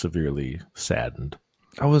was severely saddened.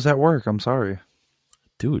 I was at work. I'm sorry.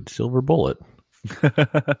 Dude, Silver Bullet.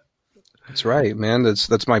 That's right, man.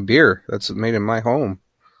 That's my beer. That's made in my home.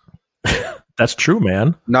 That's true,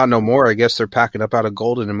 man. Not no more. I guess they're packing up out of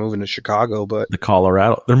Golden and moving to Chicago, but the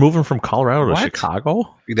Colorado. They're moving from Colorado to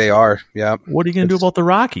Chicago? They are, yeah. What are you going to do about the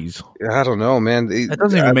Rockies? I don't know, man. That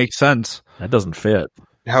doesn't even make sense. That doesn't fit.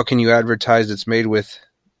 How can you advertise it's made with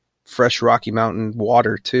fresh Rocky Mountain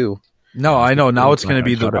water, too? No, I know. Now it's going to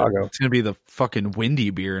be the fucking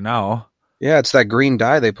windy beer now. Yeah, it's that green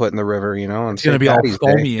dye they put in the river, you know. It's going to be all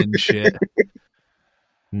foamy and shit.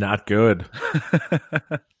 Not good.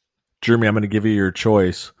 Jeremy, I'm going to give you your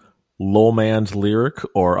choice. Low Man's Lyric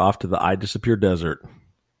or Off to the I Disappear Desert?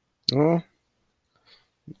 Well,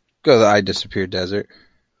 go to the I Disappear Desert.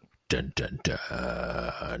 Dun, dun,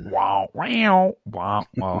 dun. Wow, wow, wow,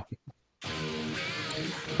 wow.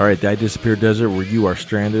 All right, the I Disappear Desert, where you are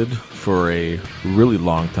stranded for a really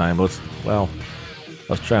long time. I was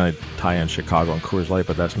trying to tie in Chicago and Coors Light,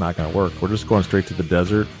 but that's not going to work. We're just going straight to the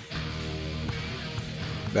desert.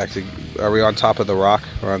 Are we on top of the rock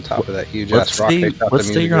or on top of that huge ass rock? Let's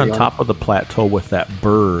say you're on top of the plateau with that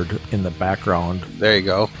bird in the background. There you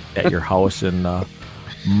go. At your house in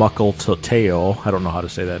Mukilteo. I don't know how to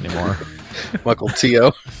say that anymore.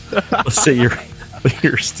 Mukilteo. Let's say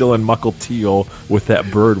you're still in Mukilteo with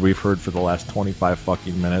that bird we've heard for the last 25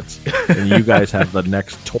 fucking minutes, and you guys have the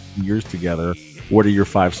next 20 years together. What are your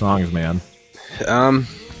 5 songs, man?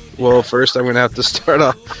 Well, first I'm gonna have to start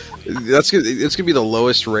off. It's gonna be the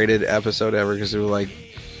lowest rated episode ever because they were like,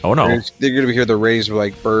 oh no, they're gonna hear the ratings were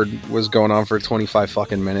like Bird was going on for 25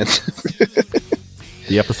 fucking minutes.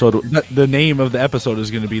 The episode, the name of the episode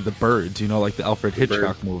is gonna be The Birds. You know, like the Alfred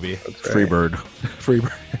Hitchcock movie. Right. Free Bird.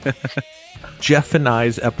 Jeff and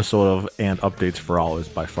I's episode of And Updates for All is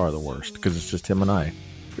by far the worst because it's just him and I.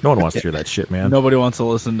 No one wants to hear that shit, man. Nobody wants to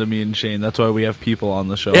listen to me and Shane. That's why we have people on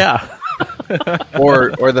the show. Yeah.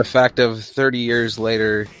 or the fact of 30 years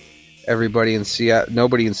later, nobody in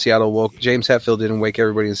Seattle woke. James Hetfield didn't wake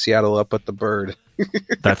everybody in Seattle up but the bird.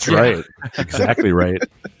 That's right. Exactly right.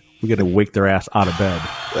 We got to wake their ass out of bed.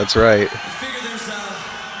 That's right. I figure there's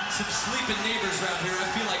some sleeping neighbors around here. I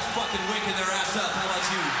feel like fucking waking their ass up. How about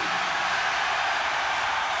you?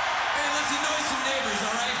 Hey, let's annoy some neighbors,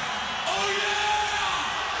 all right? Oh, yeah!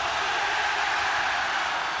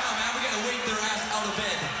 No, man, we gotta wake their ass out of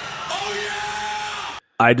bed. Oh, yeah!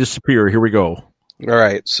 I Disappear. Here we go. All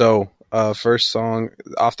right. So, first song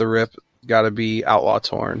off the rip, got to be Outlaw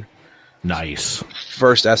Torn. Nice.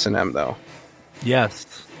 First S&M though.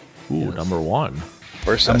 Yes. Ooh, number one.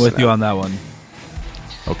 First I'm with SNL. you on that one.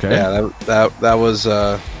 Okay. Yeah, that was.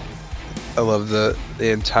 I love the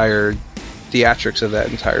entire theatrics of that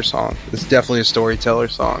entire song. It's definitely a storyteller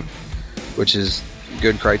song, which is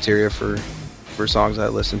good criteria for songs I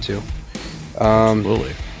listen to.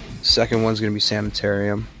 Absolutely. Second one's gonna be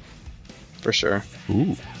Sanitarium, for sure.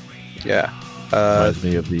 Ooh. Yeah. Reminds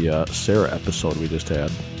me of the Sarah episode we just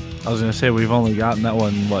had. I was going to say, we've only gotten that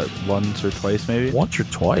one, once or twice maybe? Once or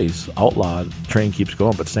twice. Outlaw train keeps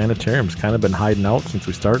going, but Sanitarium's kind of been hiding out since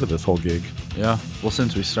we started this whole gig. Yeah. Well,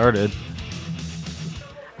 since we started.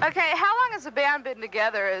 Okay, how long has the band been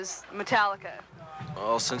together as Metallica?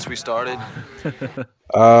 Well, since we started,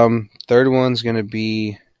 Third one's gonna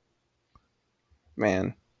be,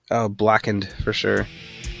 Blackened for sure.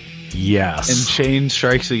 Yes. And Shane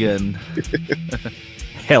strikes again.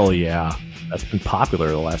 Hell yeah. That's been popular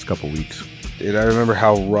the last couple weeks. Dude, I remember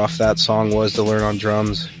how rough that song was to learn on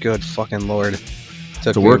drums. Good fucking lord.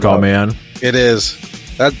 It's a workout, man. It is.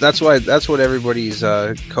 That's what everybody's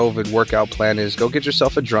COVID workout plan is. Go get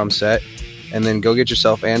yourself a drum set, and then go get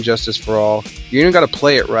yourself And Justice for All. You even got to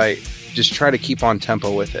play it right. Just try to keep on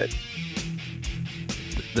tempo with it.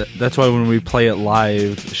 That's why when we play it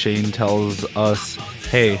live, Shane tells us,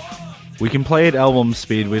 hey, we can play at album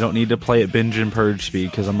speed. We don't need to play at binge and purge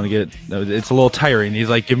speed because it's a little tiring. He's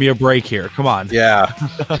like, give me a break here. Come on. Yeah.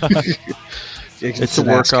 It's a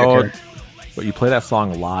workout, but you play that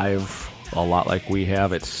song live a lot like we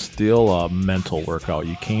have. It's still a mental workout.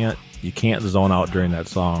 You can't zone out during that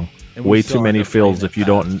song. Way too many fills if you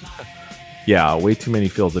don't. Yeah, way too many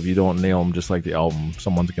fills if you don't nail them. Just like the album,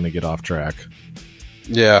 someone's gonna get off track.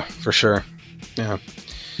 Yeah, for sure. Yeah,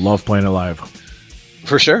 love playing it live.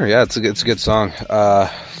 For sure. Yeah, it's a good song.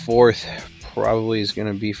 Fourth probably is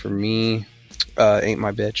gonna be for me. Ain't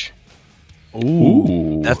My Bitch.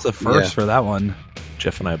 Ooh, that's the first for that one.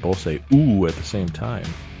 Jeff and I both say "ooh" at the same time.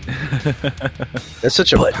 That's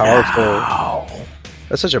such a powerful.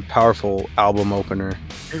 That's such a powerful album opener.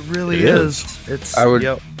 It really is. It's. I would.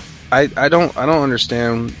 Yep. I don't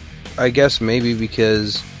understand. I guess maybe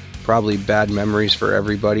because probably bad memories for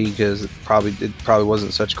everybody because it probably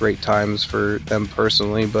wasn't such great times for them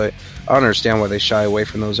personally. But I don't understand why they shy away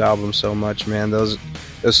from those albums so much, man. Those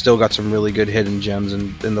still got some really good hidden gems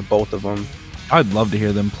in the both of them. I'd love to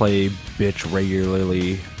hear them play Bitch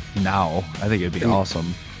regularly now. I think it'd be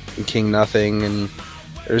awesome. And King Nothing, and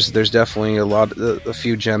there's definitely a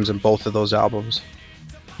few gems in both of those albums.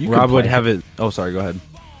 Rob would have it. Oh, sorry. Go ahead.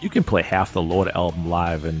 You can play half the Load album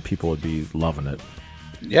live, and people would be loving it.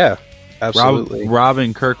 Yeah, absolutely. Rob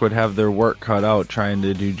and Kirk would have their work cut out trying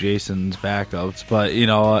to do Jason's backups, but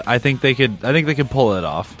I think they could pull it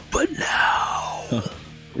off. But now,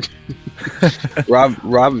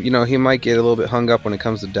 Rob, he might get a little bit hung up when it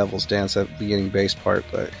comes to Devil's Dance at the beginning bass part,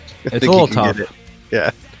 but it's a little tough.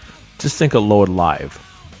 Yeah. Just think of Load live: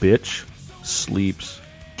 Bitch, Sleeps,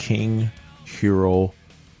 King, Hero,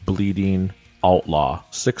 Bleeding, Outlaw.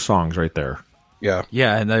 6 songs right there. Yeah.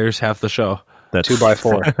 Yeah, and there's half the show. That's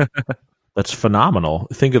 2x4. That's phenomenal.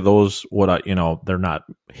 Think of those. They're not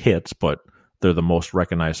hits, but they're the most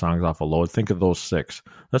recognized songs off of Load. Think of those 6.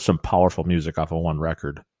 That's some powerful music off of one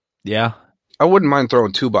record. Yeah, I wouldn't mind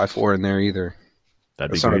throwing 2x4 in there either.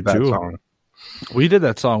 That'd be That's not a great bad too. song. we did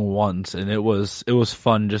that song once, and it was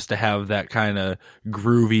fun just to have that kind of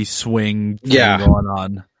groovy swing thing going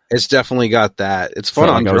on. It's definitely got that. It's fun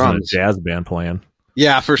on I was in drums. a jazz band playing.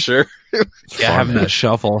 Yeah, for sure. Having that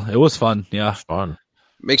shuffle, it was fun. Yeah, Fun.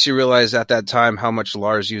 Makes you realize at that time how much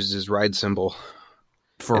Lars used his ride cymbal.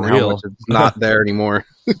 for and real. How much it's not there anymore.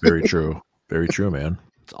 Very true. Very true, man.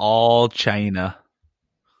 It's all China.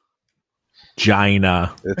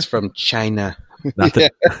 China. It's from China. Not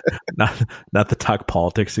to talk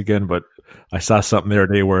politics again, but I saw something the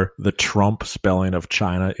other day where the Trump spelling of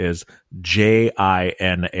China is Jina.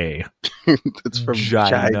 It's from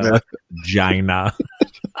China. China.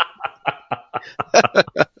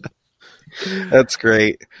 That's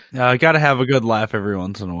great. I got to have a good laugh every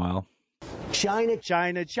once in a while. China,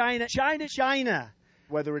 China, China, China, China.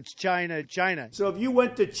 Whether it's China, China. So if you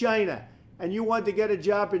went to China and you wanted to get a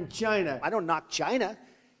job in China, I don't knock China.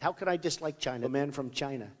 How could I dislike China? A man from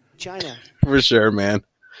China. China. For sure, man.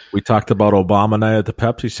 We talked about Obama night at the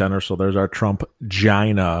Pepsi Center, so there's our Trump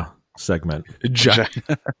China segment.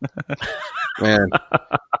 Man.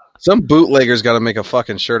 Some bootlegger's got to make a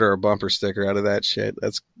fucking shirt or a bumper sticker out of that shit.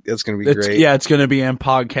 That's going to be great. Yeah, it's going to be on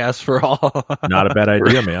Podcast for All. Not a bad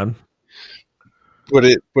idea, man. Put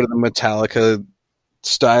it in the Metallica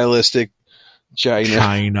stylistic China.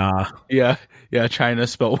 China. Yeah. Yeah, China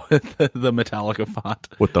spelled with the Metallica font.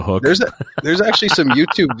 With the hook. There's actually some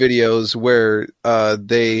YouTube videos where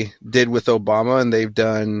they did with Obama, and they've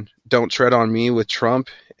done "Don't Tread on Me" with Trump,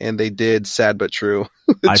 and they did "Sad but True."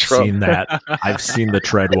 I've seen that. I've seen the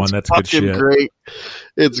tread one. That's good shit. Great.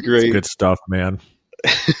 It's great. It's good stuff, man.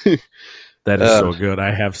 That is so good.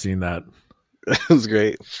 I have seen that. It's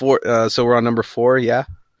great. So we're on number 4, yeah?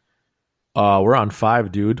 We're on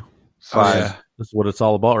 5, dude. 5. Yeah. This is what it's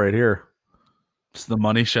all about right here. It's the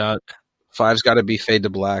money shot. 5's got to be "Fade to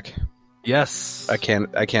Black." Yes. I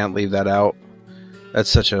can't leave that out. That's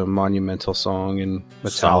such a monumental song in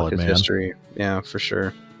Solid, Metallica's man. history. Yeah, for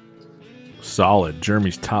sure. Solid.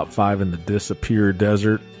 Jeremy's top 5 in the Disappear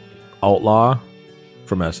Desert. Outlaw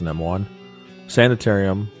from S&M1.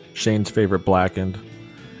 Sanitarium. Shane's favorite, Blackened.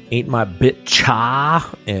 Ain't My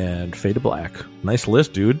Bitcha, and Fade to Black. Nice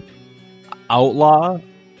list, dude. Outlaw,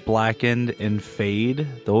 Blackened, and Fade.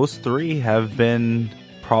 Those 3 have been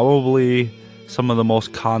probably some of the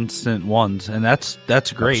most constant ones, and that's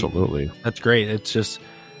great. Absolutely. That's great. It's just,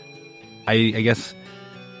 I guess,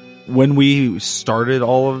 when we started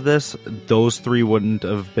all of this, those 3 wouldn't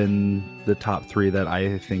have been the top 3 that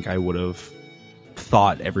I think I would have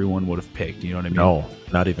thought everyone would have picked. You know what I mean? No,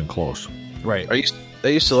 not even close. Right. I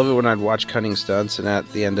used to love it when I'd watch Cunning Stunts, and at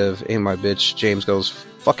the end of "Ain't My Bitch," James goes,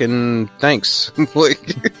 "Fucking thanks." Like,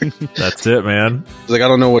 That's it, man. he's like, I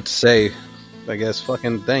don't know what to say. I guess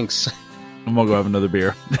fucking thanks. I'm gonna go have another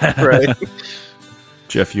beer. Right.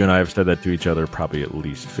 Jeff, you and I have said that to each other probably at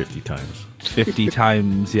least 50 times. 50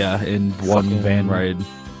 times, yeah, in one Fucking van ride.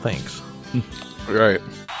 Thanks. Right.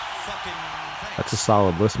 That's a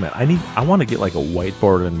solid list, man. I want to get like a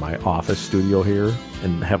whiteboard in my office studio here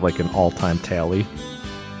and have like an all-time tally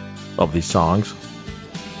of these songs.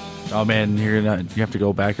 Oh man, you have to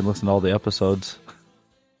go back and listen to all the episodes.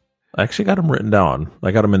 I actually got them written down.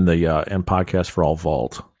 I got them in the M Podcast for All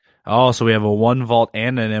vault. Oh, so we have a 1 vault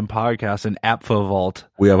and an M podcast, an APFA vault.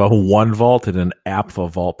 We have a 1 vault and an APFA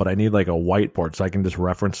vault, but I need like a whiteboard so I can just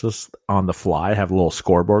reference this on the fly, have a little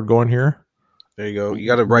scoreboard going here. There you go. You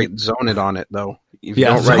got to write "Zone It" on it, though. If you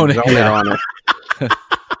Yeah, don't write Zone It, "Zone It" yeah. on it,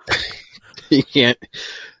 you can't.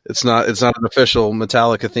 It's not an official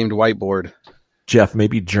Metallica themed whiteboard. Jeff,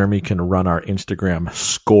 maybe Jeremy can run our Instagram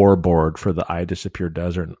scoreboard for the I Disappear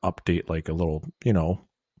Desert and update like a little,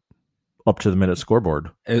 up to the minute scoreboard.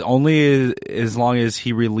 Only as long as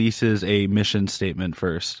he releases a mission statement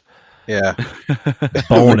first. Yeah.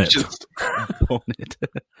 Bone it. Just Bone it.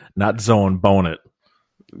 Not zone, bone it.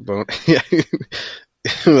 bone. Yeah.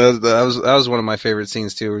 that was one of my favorite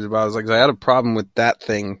scenes too. I was like, I had a problem with that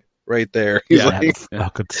thing right there. He's like, That's a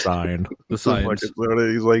fucking sign. The signs.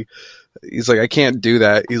 He's like, I can't do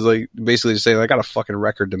that. He's like, basically just saying, I got a fucking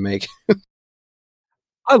record to make.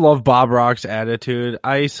 I love Bob Rock's attitude.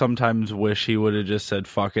 I sometimes wish he would have just said,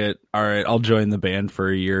 fuck it. All right, I'll join the band for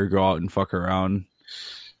a year, go out and fuck around.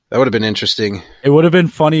 That would have been interesting. It would have been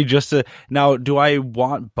funny just to... Now, do I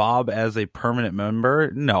want Bob as a permanent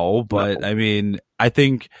member? No, but No. I mean, I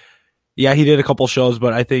think... Yeah, he did a couple shows,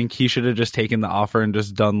 but I think he should have just taken the offer and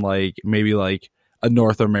just done maybe a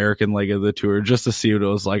North American leg of the tour just to see what it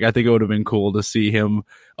was like. I think it would have been cool to see him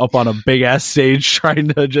up on a big ass stage trying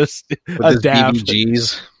to just With adapt his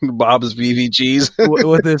BVGs. Bob's BVGs.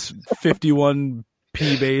 with his 51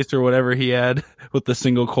 P bass or whatever he had with the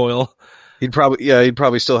single coil. He'd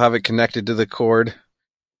probably still have it connected to the cord.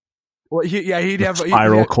 Well, he'd have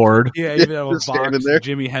Spiral cord. Yeah, he'd have a Just standing box, there.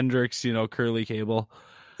 Jimi Hendrix, curly cable.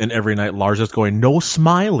 And every night Lars is going, no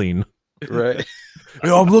smiling. Right.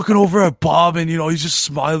 I'm looking over at Bob and, he's just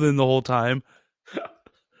smiling the whole time.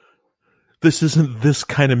 This isn't this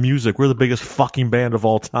kind of music. We're the biggest fucking band of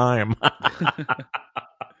all time.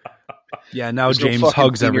 Yeah, now There's no James fucking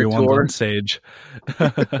hugs senior everyone tour. on stage.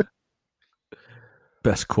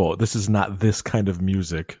 Best quote. This is not this kind of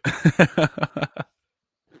music.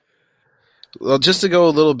 Well, just to go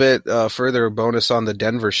a little bit further, bonus on the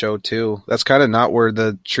Denver show too. That's kind of not where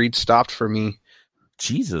the treat stopped for me.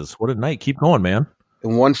 Jesus, what a night. Keep going, man.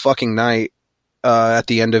 In one fucking night, at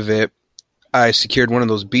the end of it, I secured one of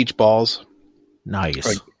those beach balls. Nice.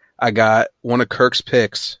 Like, I got one of Kirk's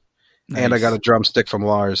picks, and I Nice. got a drumstick from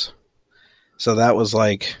Lars. So that was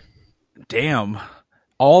like, Damn.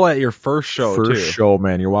 All at your first show, First too. show,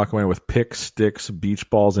 man. You're walking away with picks, sticks, beach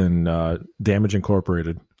balls, and Damage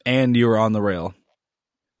Incorporated. And you were on the rail.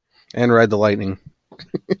 and Ride the Lightning.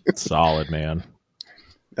 Solid, man.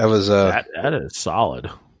 That was That is solid.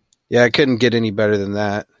 yeah, I couldn't get any better than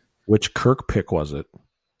that. Which Kirk pick was it?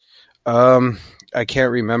 I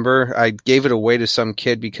can't remember. I gave it away to some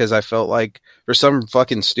kid because I felt like for some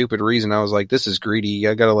fucking stupid reason I was like, this is greedy.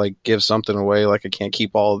 I gotta like give something away. Like I can't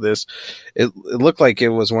keep all of this. It looked like it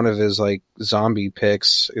was one of his like zombie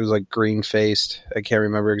picks. It was like green faced. I can't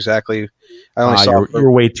remember exactly. I only saw.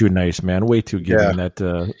 You're way too nice, man. Way too giving.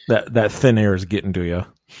 That thin air is getting to you.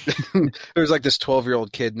 There was like this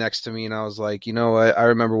 12-year-old kid next to me, and I was like, you know what? I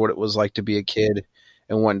remember what it was like to be a kid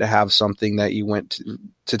and wanting to have something that you went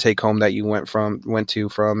to take home that you went to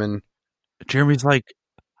from. And Jeremy's like,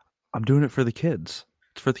 I'm doing it for the kids.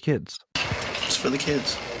 It's for the kids. It's for the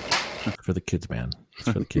kids. It's for the kids, man. It's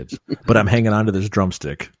for the kids. But I'm hanging on to this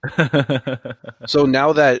drumstick. So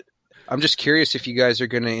now that I'm just curious if you guys are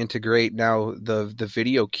going to integrate now the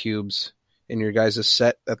video cubes in your guys'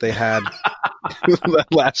 set that they had that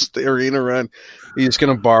last arena run. You're just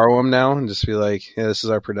going to borrow them now and just be like, yeah, this is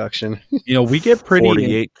our production. You know, we get pretty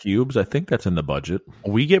 48 cubes. I think that's in the budget.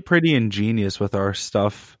 We get pretty ingenious with our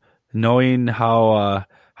stuff. Knowing how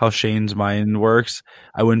Shane's mind works,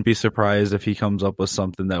 I wouldn't be surprised if he comes up with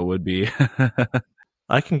something that would be.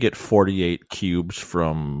 I can get 48 cubes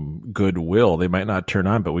from Goodwill. They might not turn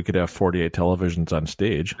on, but we could have 48 televisions on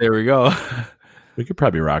stage. There we go. We could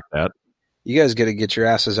probably rock that. You guys got to get your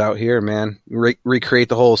asses out here, man. Recreate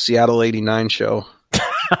the whole Seattle '89 show.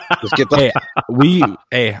 Let's get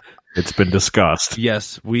It's been discussed.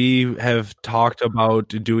 Yes, we have talked about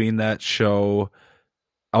doing that show,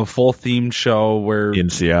 a full themed show where In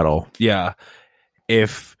Seattle. Yeah.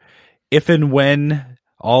 If and when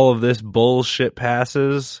all of this bullshit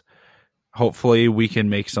passes, hopefully we can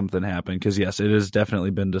make something happen. Because yes, it has definitely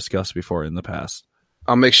been discussed before in the past.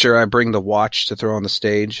 I'll make sure I bring the watch to throw on the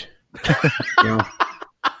stage. You know.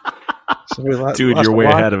 Dude, you're way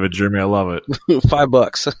ahead of it, Jeremy. I love it.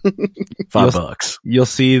 $5. $5. You'll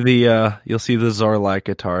see the Zorlak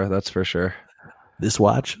guitar, that's for sure. This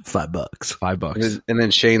watch, $5. $5. And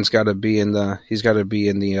then Shane's got to be in the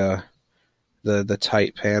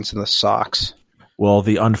tight pants and the socks. Well,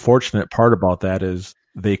 the unfortunate part about that is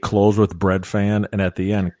they close with Bread Fan, and at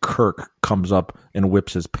the end, Kirk comes up and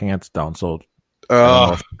whips his pants down. So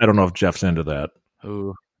I don't know if Jeff's into that.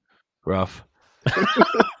 Ooh, rough.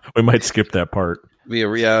 We might skip that part.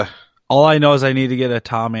 Yeah. All I know is I need to get a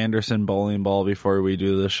Tom Anderson bowling ball before we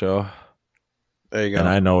do this show. There you go. And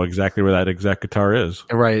I know exactly where that exact guitar is.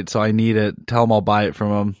 Right, so I need it. Tell him I'll buy it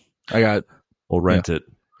from him. We'll rent it.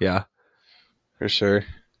 Yeah. For sure.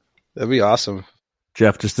 That'd be awesome.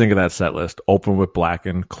 Jeff, just think of that set list. Open with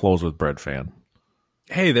Blacken, close with Bread Fan.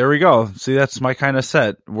 Hey, there we go. See, that's my kind of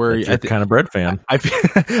set. Where kind of Bread Fan. I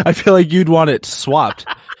feel like you'd want it swapped.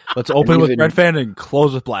 Let's open with Bread Fan and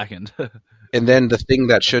close with Blackened. And then the thing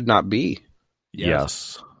that should not be.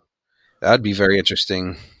 Yes. That'd be very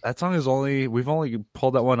interesting. That song is we've only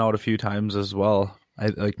pulled that one out a few times as well.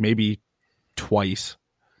 Maybe twice.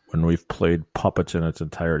 When we've played Puppets in its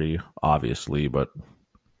entirety, obviously, but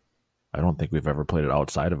I don't think we've ever played it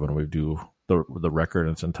outside of when we do the record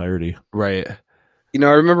in its entirety. Right. You know,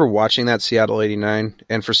 I remember watching that Seattle '89,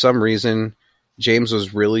 and for some reason, James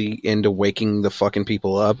was really into waking the fucking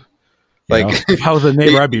people up. Like, if I was a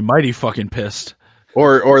neighbor, I'd be mighty fucking pissed.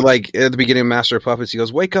 Or like at the beginning of Master of Puppets, he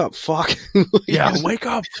goes, "Wake up, fuck!" Yeah, wake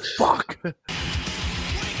up, fuck.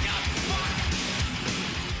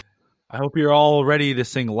 I hope you're all ready to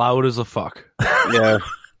sing loud as a fuck. Yeah,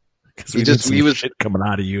 because he was shit coming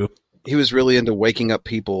out of you. He was really into waking up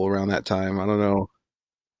people around that time. I don't know.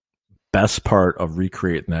 Best part of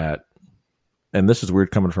recreating that, and this is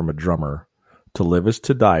weird coming from a drummer, To Live Is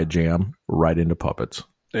To Die jam right into Puppets.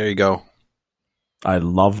 There you go. I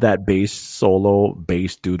love that bass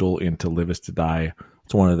doodle in To Live Is To Die.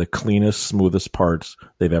 It's one of the cleanest, smoothest parts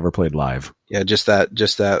they've ever played live. Yeah, just that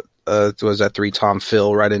was that 3-tom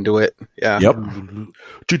fill right into it. Yeah. Yep.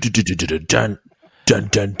 Dun, dun,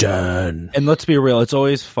 dun, dun. And let's be real, it's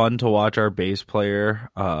always fun to watch our bass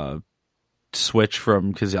player switch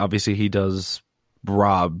from, because obviously he does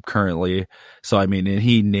Rob currently. So I mean, and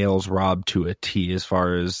he nails Rob to a T as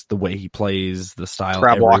far as the way he plays, the style,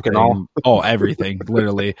 crab walk and all. Oh, everything,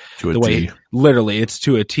 literally. To a T. Literally, it's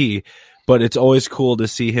to a T. But it's always cool to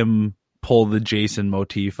see him pull the Jason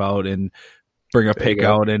motif out and bring a pick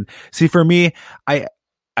out. And see, for me, I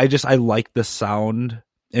like the sound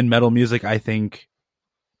in metal music. I think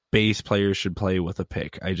bass players should play with a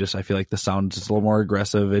pick. I feel like the sound is a little more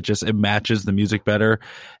aggressive. It matches the music better,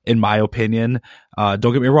 in my opinion. Don't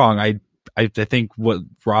get me wrong. I think what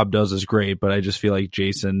Rob does is great, but I just feel like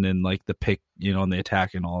Jason and like the pick, and the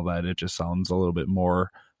attack and all that, it just sounds a little bit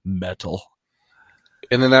more metal.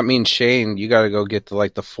 And then that means, Shane, you got to go get the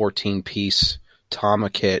 14-piece Tama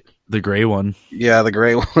kit. The gray one. Yeah, the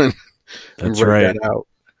gray one. That's right. That out.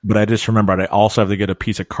 But I just remembered I also have to get a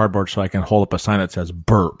piece of cardboard so I can hold up a sign that says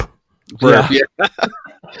burp. Yeah.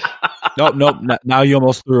 Nope. Now you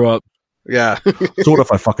almost threw up. Yeah. So what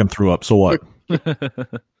if I fucking threw up? So what?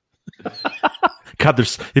 God,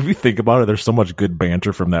 if you think about it, there's so much good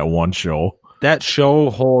banter from that one show. That show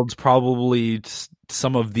holds probably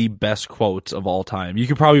some of the best quotes of all time. You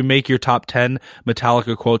could probably make your top 10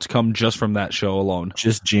 Metallica quotes come just from that show alone.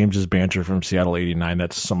 Just James's banter from Seattle '89.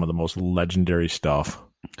 That's some of the most legendary stuff.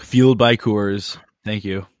 Fueled by Coors. Thank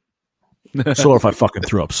you. So what if I fucking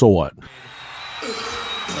threw up? So what?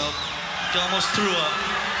 Well, you almost threw up.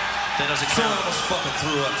 That doesn't count. I almost fucking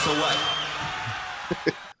threw up, so what?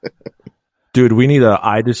 Dude, we need a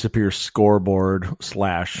I Disappear scoreboard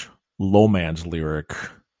 / Low Man's Lyric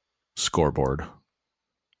scoreboard.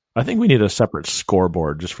 I think we need a separate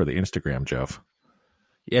scoreboard just for the Instagram, Jeff.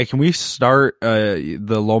 Yeah, can we start the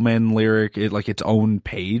Low Man Lyric like its own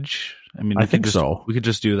page? I mean, I think so. We could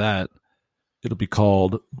just do that. It'll be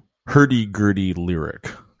called Hurdy-Gurdy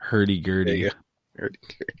Lyric. Hurdy-Gurdy.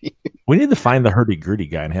 Hurdy-gurdy. We need to find the Hurdy-Gurdy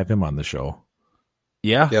guy and have him on the show.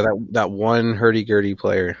 Yeah. Yeah, that one hurdy-gurdy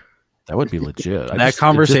player. That would be legit. That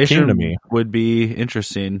conversation would be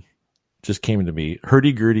interesting. Just came to me.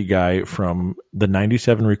 Hurdy-Gurdy guy from the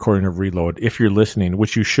 97 recording of Reload. If you're listening,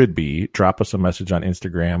 which you should be, drop us a message on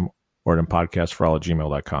Instagram or at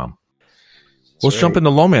podcastforall@gmail.com. Let's jump into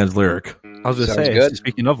Low Man's Lyric. I was going to say, good.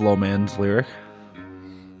 Speaking of Low Man's Lyric.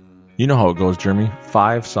 You know how it goes, Jeremy.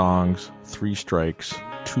 5 songs, 3 strikes,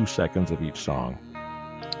 2 seconds of each song.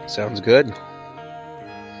 Sounds good.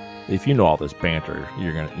 If you know all this banter,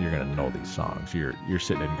 you're gonna know these songs. You're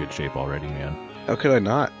sitting in good shape already, man. How could I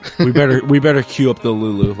not? we better cue up the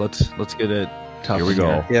Lulu. Let's get it tough. Here we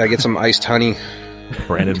go. Yeah, get some iced honey.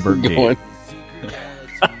 Brandenburg Gate.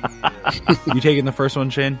 You taking the first one,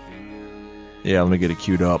 Shane? Yeah, let me get it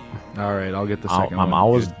queued up. All right, I'll get the second one. I'm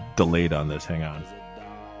always delayed on this. Hang on.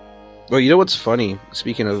 Well, you know what's funny?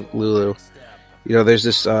 Speaking of Lulu, there's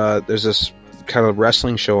this kind of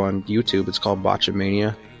wrestling show on YouTube. It's called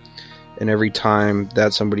Botchamania, and every time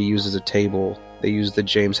that somebody uses a table, they use the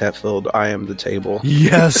James Hetfield "I Am the Table."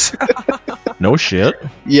 Yes. No shit.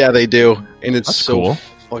 Yeah, they do, and it's That's so cool.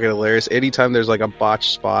 fucking hilarious. Anytime there's like a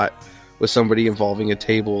botch spot with somebody involving a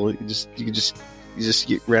table, you just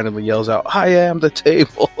randomly yells out, "I am the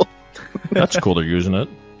table." That's cool. They're using it.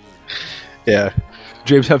 Yeah.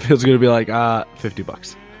 James Hetfield's going to be like,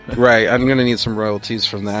 $50. Right. I'm going to need some royalties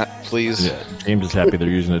from that, please. Yeah, James is happy they're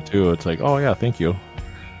using it too. It's like, oh yeah, thank you.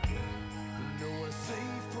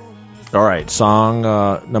 All right, song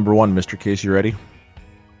number 1, Mr. Case, you ready?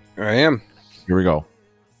 I am. Here we go.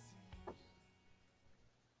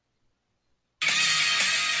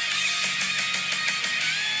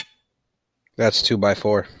 That's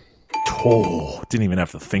 2x4. Oh, didn't even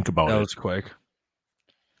have to think about it. That was quick.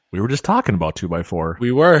 We were just talking about 2x4.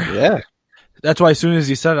 We were. Yeah. That's why as soon as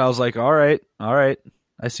he said it, I was like, all right.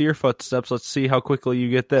 I see your footsteps. Let's see how quickly you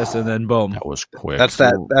get this. And then boom. That was quick. That's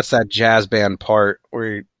that jazz band part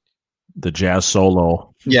where the jazz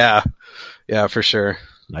solo. Yeah. Yeah, for sure.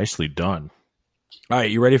 Nicely done. All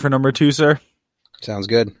right, you ready for number 2, sir? Sounds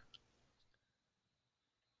good.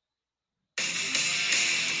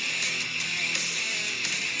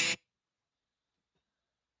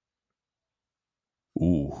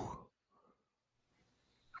 Ooh.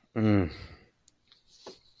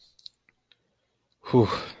 Whew,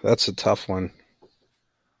 that's a tough one.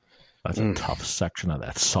 That's a tough section of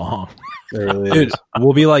that song. It really Dude, is.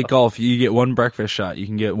 we'll be like golf. You get one breakfast shot. You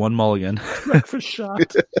can get one mulligan. Breakfast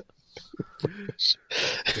shot.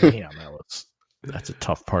 Damn, that's a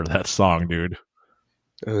tough part of that song, dude.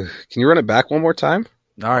 Can you run it back one more time?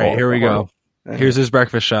 All right, here we go. Here's his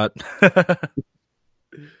breakfast shot.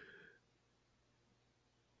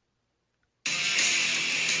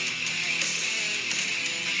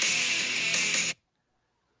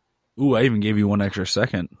 Ooh, I even gave you one extra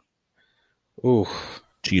second. Ooh.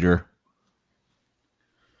 Cheater.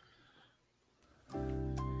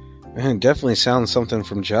 Man, definitely sounds something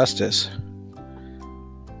from Justice.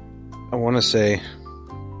 I want to say...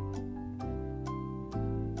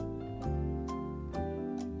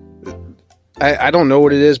 I don't know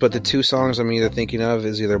what it is, but the 2 songs I'm either thinking of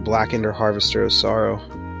is either Blackened or Harvester of Sorrow.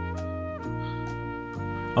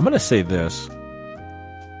 I'm going to say this.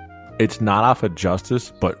 It's not off of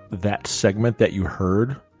Justice, but that segment that you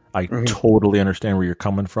heard, I totally understand where you're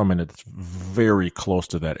coming from, and it's very close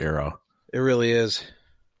to that era. It really is.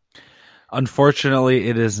 Unfortunately,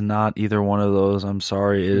 it is not either one of those. I'm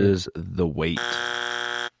sorry. It is The Wait.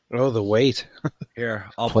 Oh, The Wait. Here,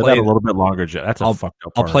 I'll play that a little bit longer, Jet. That's a fucked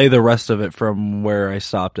up part. I'll play the rest of it from where I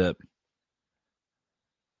stopped it.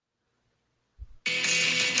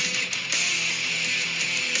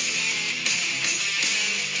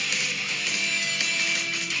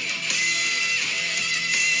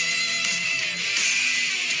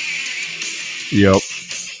 Yep.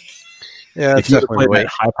 Yeah, If that's you definitely play the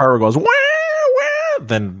that high power goes wah, wah,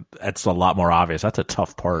 then that's a lot more obvious. That's a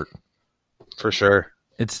tough part. for sure.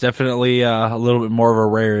 It's definitely a little bit more of a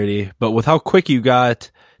rarity, but with how quick you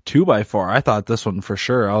got 2x4, I thought this one for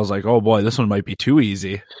sure. I was like, oh boy, this one might be too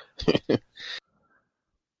easy.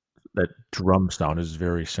 That drum sound is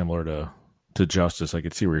very similar to Justice. I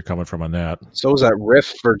could see where you're coming from on that. So was that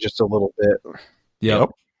riff for just a little bit. Yep.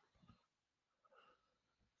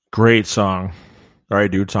 Great song. All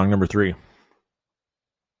right, dude. Song number 3.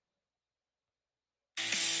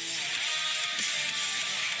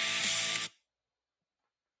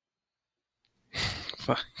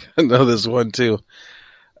 Fuck, I know this one too.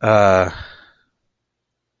 It's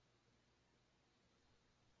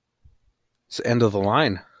the End of the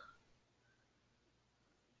Line.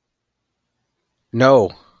 No.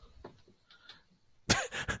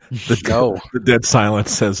 No. The dead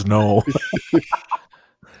silence says no.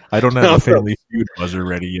 I don't have a Family Feud buzzer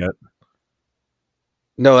ready yet.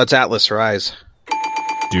 No, that's Atlas Rise.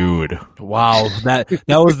 Dude. Wow, that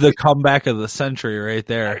was the comeback of the century right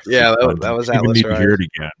there. Yeah, that was I even Atlas need to Rise. hear it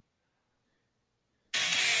again.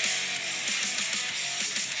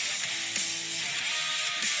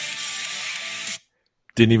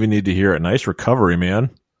 Didn't even need to hear it. Nice recovery, man.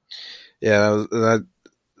 Yeah, that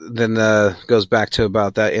then goes back to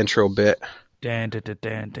about that intro bit. And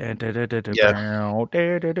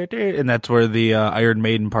that's where the Iron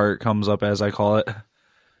Maiden part comes up, as I call it.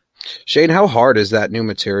 Shane, how hard is that new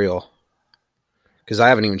material? Because I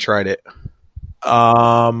haven't even tried it.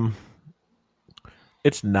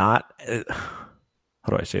 It's not. How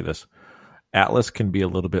do I say this? Atlas can be a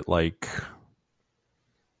little bit like.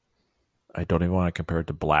 I don't even want to compare it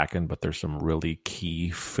to Blackened, but there's some really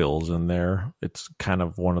key fills in there. It's kind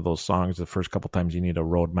of one of those songs. The first couple times you need a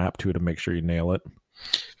roadmap to make sure you nail it.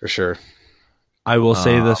 For sure. I will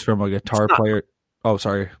say this from a guitar player. Oh,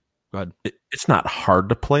 sorry. Go ahead. It's not hard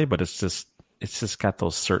to play, but it's just got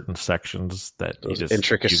those certain sections that Those you just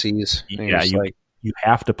intricacies. You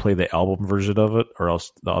have to play the album version of it, or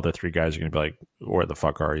else the other 3 guys are going to be like, "Where the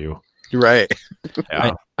fuck are you?" Right.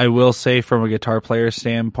 Yeah. I will say from a guitar player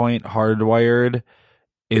standpoint, Hardwired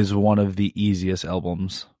is one of the easiest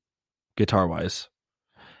albums, guitar-wise.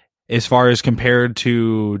 As far as compared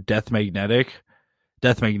to Death Magnetic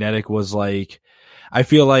was like, I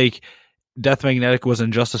feel like Death Magnetic was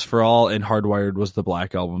Injustice for All and Hardwired was the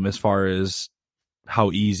Black Album as far as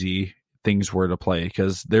how easy things were to play,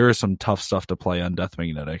 because there is some tough stuff to play on Death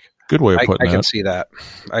Magnetic. Good way of I putting can it. see that.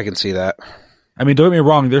 I can see that. I mean, don't get me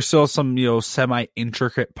wrong. There's still some,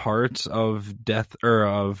 semi-intricate parts of Death or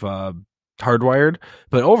of Hardwired,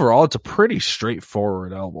 but overall, it's a pretty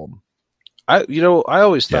straightforward album. I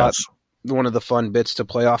always thought one of the fun bits to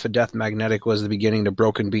play off of Death Magnetic was the beginning to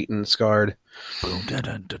Broken, Beaten, Scarred. Love that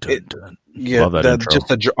intro. Just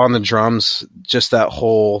on the drums, just that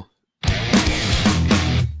whole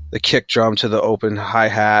the kick drum to the open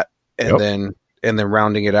hi-hat, and then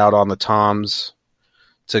rounding it out on the toms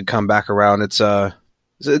to come back around. It's kind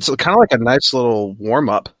of like a nice little warm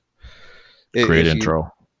up. Great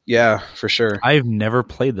intro. Yeah, for sure. I've never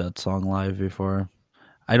played that song live before.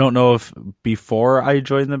 I don't know if before I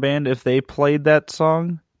joined the band, if they played that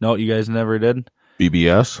song. No, you guys never did?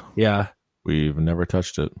 BBS? Yeah. We've never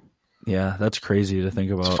touched it. Yeah, that's crazy to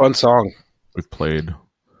think about. It's a fun song. We've played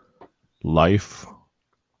Life,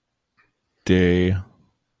 Day,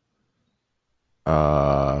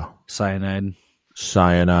 Cyanide,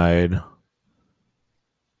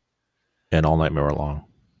 and All Nightmare Long.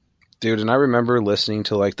 Dude, and I remember listening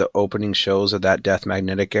to like the opening shows of that Death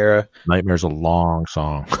Magnetic era. Nightmare's a long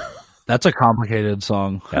song. That's a complicated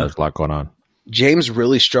song. Yeah, there's a lot going on. James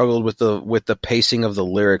really struggled with the pacing of the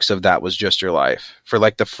lyrics of That Was Just Your Life for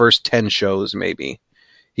like the first 10 shows, maybe.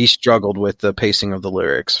 He struggled with the pacing of the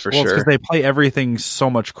lyrics for sure. Because they play everything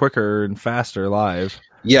so much quicker and faster live.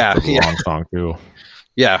 Yeah, It's a long song too.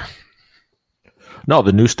 Yeah. No,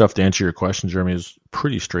 the new stuff, to answer your question, Jeremy, is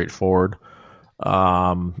pretty straightforward.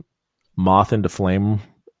 Moth into Flame,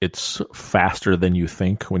 it's faster than you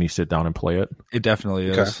think when you sit down and play it. It definitely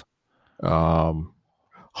is.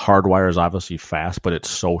 Hardwire is obviously fast, but it's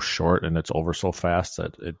so short and it's over so fast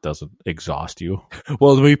that it doesn't exhaust you.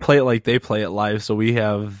 Well, we play it like they play it live, so we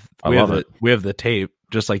have the tape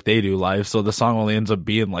just like they do live. So the song only ends up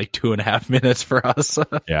being like 2.5 minutes for us.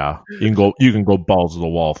 Yeah, you can go balls to the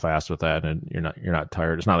wall fast with that, and you're not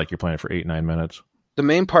tired. It's not like you're playing for 8-9 minutes. The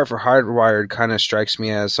main part for Hardwired kind of strikes me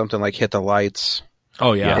as something like Hit the Lights.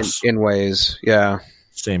 Oh yeah, in ways, yeah.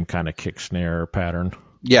 Same kind of kick snare pattern.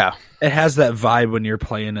 Yeah, it has that vibe when you're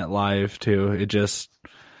playing it live too.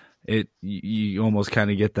 You almost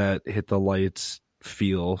kind of get that Hit the Lights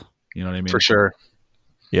feel You know what I mean? For sure.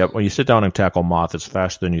 Yep. When you sit down and tackle Moth, it's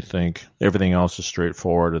faster than you think. Everything else is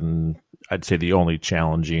straightforward, and I'd say the only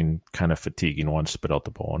challenging, kind of fatiguing one, Spit Out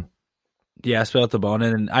the Bone. Yeah, Spit Out the Bone.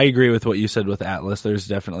 And I agree with what you said with Atlas. There's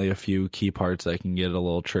definitely a few key parts that can get a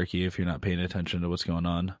little tricky if you're not paying attention to what's going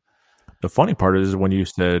on. The funny part is when you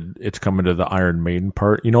said it's coming to the Iron Maiden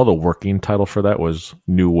part, the working title for that was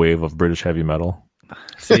New Wave of British Heavy Metal.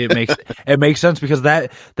 See, it makes sense because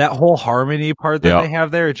that whole harmony part that they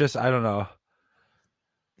have there, it just, I don't know.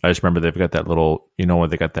 I just remember they've got that little, when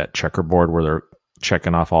they got that checkerboard where they're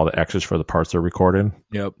checking off all the X's for the parts they're recording.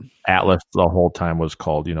 Yep. Atlas the whole time was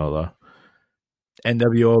called, the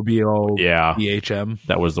NWOBO yeah, EHM.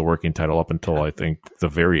 That was the working title up until I think the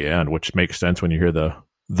very end, which makes sense when you hear the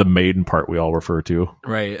Maiden part we all refer to.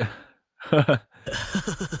 Right.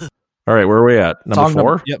 All right, where are we at? Number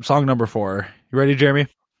 4? Yep, song number 4. You ready, Jeremy?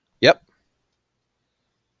 Yep.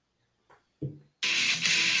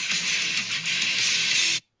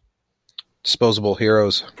 Disposable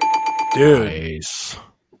Heroes. Dude.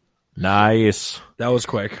 Nice. That was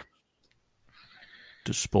quick.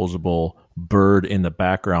 Disposable bird in the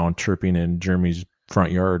background chirping in Jeremy's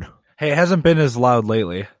front yard. Hey, it hasn't been as loud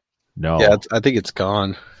lately. No. Yeah, I think it's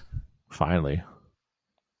gone. Finally.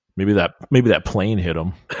 Maybe that plane hit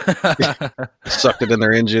him. Sucked it in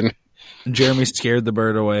their engine. Jeremy scared the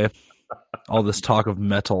bird away. All this talk of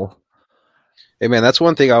metal. Hey, man, that's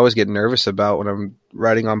one thing I always get nervous about when I'm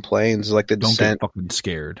riding on planes, like the descent. Don't get fucking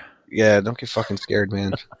scared. Yeah, don't get fucking scared,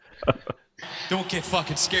 man. Don't get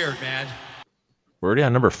fucking scared, man. We're already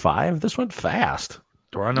on number 5? This went fast.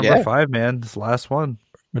 We're on number 5, man. This last one.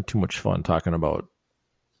 Been too much fun talking about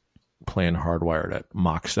playing Hardwired at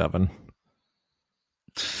Mach 7.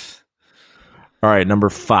 All right, number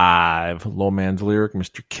 5, Low Man's Lyric,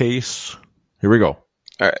 Mr. Case. Here we go.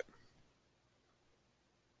 All right.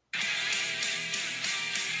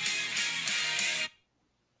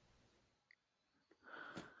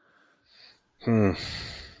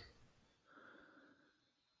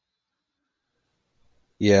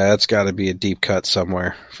 Yeah, it's got to be a deep cut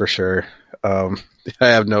somewhere for sure. I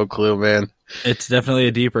have no clue, man. It's definitely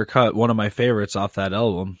a deeper cut. One of my favorites off that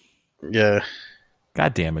album. Yeah.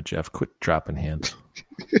 God damn it, Jeff. Quit dropping hints.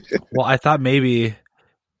 Well, I thought maybe...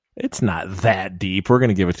 It's not that deep. We're going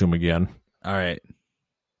to give it to him again. All right.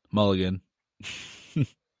 Mulligan.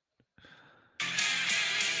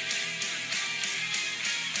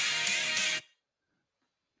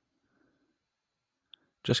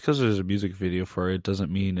 Just because there's a music video for it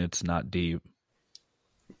doesn't mean it's not deep.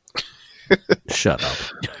 Shut up.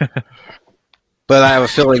 But I have a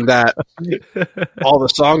feeling that all the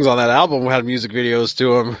songs on that album had music videos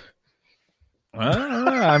to them.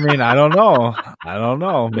 I mean, I don't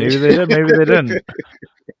know. Maybe they did, maybe they didn't.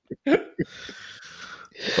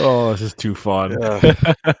 Oh, this is too fun.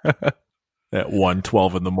 At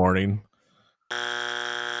 1:12 in the morning.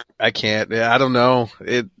 I can't. Yeah, I don't know.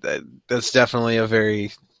 That's definitely a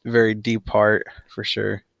very, very deep part for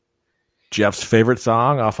sure. Jeff's favorite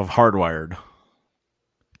song off of Hardwired.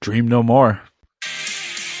 Dream No More.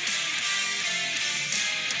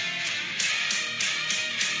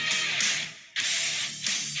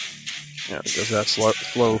 Yeah, because that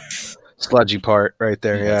slow, sludgy part right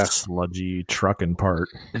there. Yeah. Sludgy trucking part.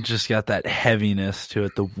 It just got that heaviness to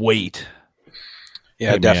it, the weight.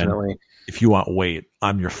 Yeah, Hey, definitely. Man, if you want weight,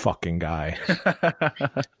 I'm your fucking guy.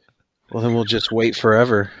 Well, then we'll just wait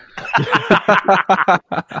forever.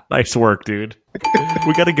 Nice work, dude.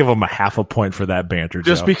 We got to give him a half a point for that banter,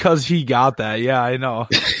 Just Jeff. because he got that. Yeah, I know.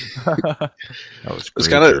 That was great, It's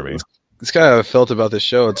kind Jeremy. of how I felt about this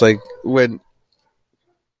show. It's like when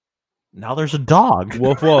Now there's a dog.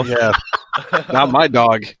 Woof, woof. yeah, not my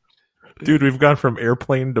dog. Dude, we've gone from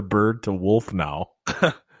airplane to bird to wolf now.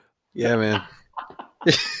 Yeah, man,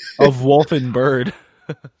 Of wolf and bird.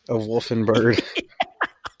 a wolf and bird.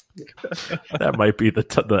 That might be the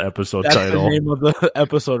episode That's title the name of the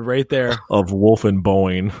episode right there. of Wolf and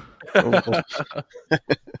Boeing.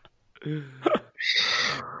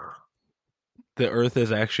 The Earth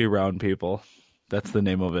is actually round, people. That's the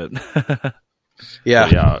name of it. Yeah,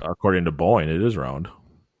 But yeah, according to Boeing, it is round.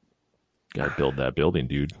 Got to build that building,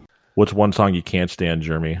 dude. What's one song you can't stand,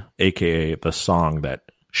 Jeremy? AKA the song that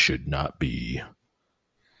should not be.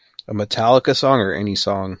 a Metallica song or any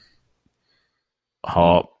song.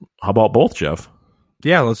 How about both, Jeff?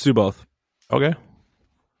 Yeah, let's do both. Okay.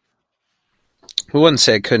 I wouldn't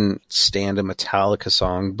say I couldn't stand a Metallica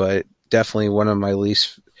song, but definitely one of my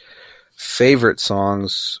least favorite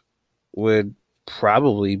songs would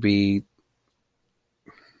probably be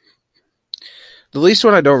the least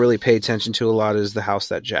one I don't really pay attention to a lot is The House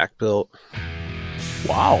That Jack Built.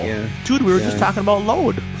 Wow. Yeah. Dude, we were Yeah. just talking about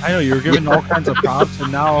load. I know you were giving all kinds of props,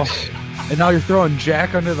 and now you're throwing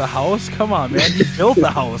Jack under the house. Come on, man! He built the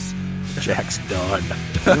house. Jack's done.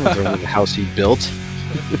 The house he built.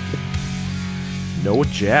 No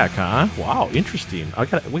Jack, huh? Wow, interesting.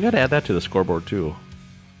 We gotta add that to the scoreboard too.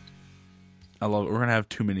 I love it. We're gonna have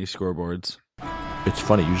too many scoreboards. It's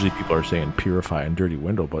funny. Usually people are saying Purify and Dirty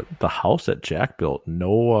Window, but the house that Jack built,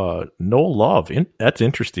 no love. That's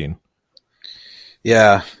interesting.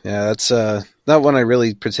 Yeah, that's not one I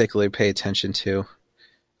really particularly pay attention to.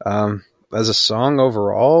 As a song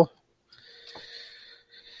overall,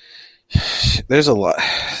 there's a lot.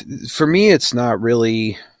 For me, it's not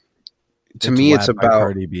really. To me, it's Wet by about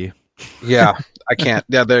Cardi B. Yeah, I can't.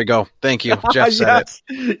 Yeah, there you go. Thank you. Jeff said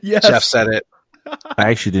it. Yes. Jeff said it. I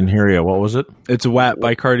actually didn't hear you. What was it? It's Wet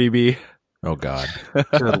by Cardi B. Oh God.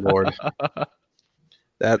 Good Lord.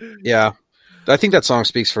 Yeah. I think that song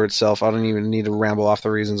speaks for itself. I don't even need to ramble off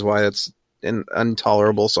the reasons why it's an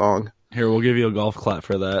intolerable song. Here, we'll give you a golf clap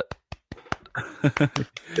for that.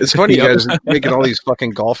 It's funny Yep. you guys are making all these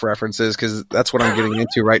fucking golf references because that's what I'm getting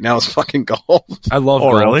into right now is fucking golf. I love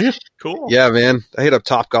golf. Really? Cool. Yeah, man. I hit up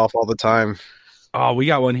Top Golf all the time. Oh, we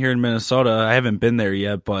got one here in Minnesota. I haven't been there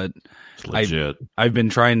yet, but It's legit. I've been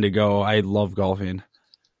trying to go. I love golfing.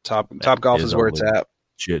 Top Golf is where it's at.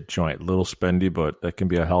 Legit joint. Little spendy, but that can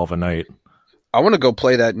be a hell of a night. I want to go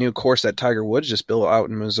play that new course that Tiger Woods just built out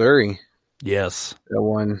in Missouri. Yes. That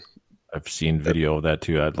one. I've seen video of that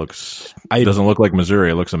too. That looks. It doesn't look like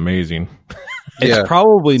Missouri. It looks amazing. It's Yeah.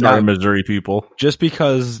 probably Sorry, not Missouri people. just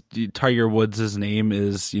because Tiger Woods' name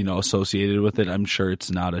is, associated with it. I'm sure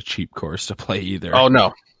it's not a cheap course to play either. Oh,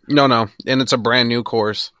 no. No. And it's a brand new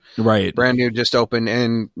course. right. Brand new, just opened.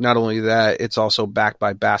 And not only that, it's also backed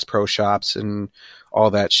by Bass Pro Shops and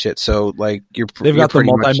all that shit. So, like, They've you're got the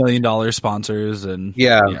pretty much- multi-million-dollar sponsors and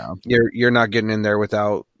Yeah. yeah. You're not getting in there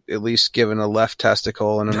without at least giving a left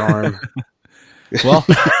testicle and an arm. Well,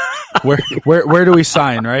 where do we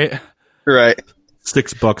sign, right? Right.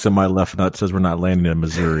 $6 in my left nut says we're not landing in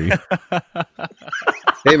Missouri.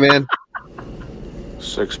 Hey, man.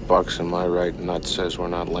 $6 in my right nut says we're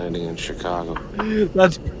not landing in Chicago.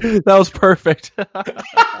 That was perfect.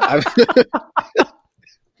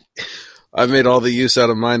 I've made all the use out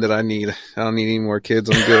of mine that I need. I don't need any more kids.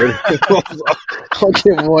 I'm good.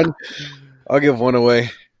 I'll give one away.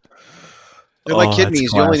 They're like Oh, kidneys.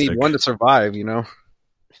 that's You only need classic. one to survive,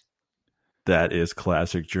 That is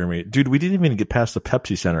classic, Jeremy. Dude, we didn't even get past the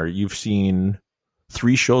Pepsi Center. You've seen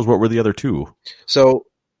 3 shows. What were the other 2? So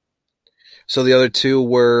the other 2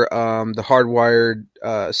 were the Hardwired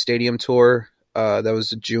Stadium Tour. That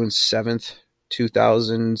was June 7th,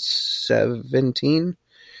 2017.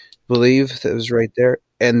 Believe that was right there.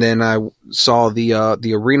 And then I saw the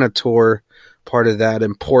arena tour part of that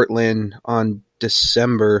in Portland on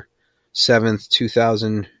December 7th,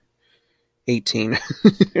 2018.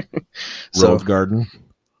 Rose Garden.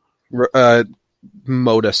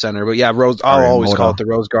 Moda Center, but yeah, Rose. I'll Sorry, always call Moda. it the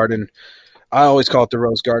Rose Garden. I always call it the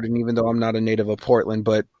Rose Garden, even though I'm not a native of Portland.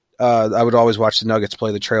 But I would always watch the Nuggets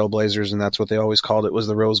play the Trailblazers, and that's what they always called it, was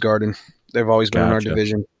the Rose Garden. They've always been in our Gotcha.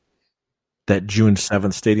 division. That June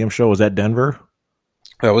 7th stadium show, was that Denver?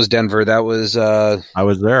 That was Denver. That was I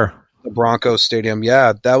was there. the Broncos Stadium.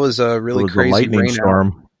 Yeah, that was a really It was crazy a lightning rain out.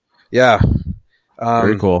 storm. Yeah.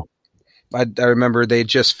 Very cool. I remember they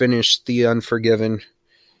just finished The Unforgiven,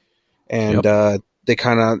 and they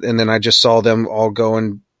kind of, and then I just saw them all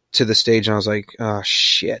going to the stage, and I was like, oh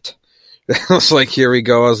shit. I was like, here we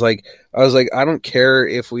go. I was like, I don't care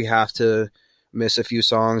if we have to miss a few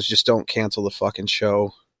songs, just don't cancel the fucking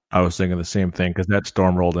show. I was thinking the same thing because that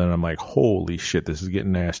storm rolled in and I'm like, holy shit, this is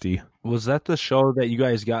getting nasty. Was that the show that you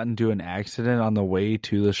guys got into an accident on the way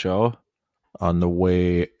to the show? On the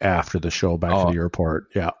way after the show back to the airport.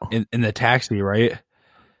 Yeah. In the taxi, right?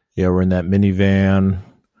 Yeah, we're in that minivan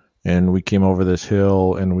and we came over this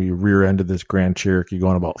hill and we rear-ended this Grand Cherokee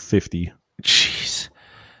going about 50. Jeez.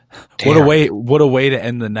 Damn. What a way to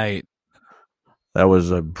end the night. That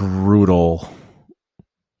was a brutal.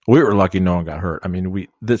 We were lucky no one got hurt. I mean,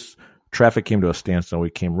 this traffic came to a standstill. We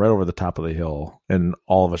came right over the top of the hill, and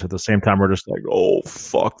all of us at the same time were just like, "Oh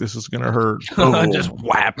fuck, this is gonna hurt." Just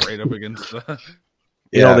whap right up against the.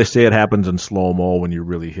 You know, they say it happens in slow mo when you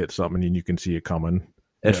really hit something and you can see it coming.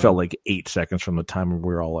 It felt like 8 seconds from the time we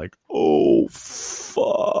were all like, "Oh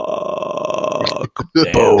fuck!"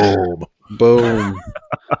 Boom, Boom.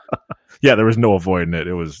 Yeah, there was no avoiding it.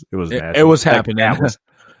 It was nasty. It was happening.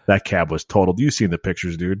 That cab was totaled. You seen the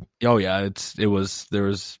pictures, dude? Oh yeah, there was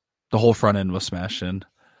the whole front end was smashed in.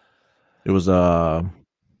 It was Oh,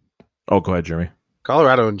 go ahead, Jeremy.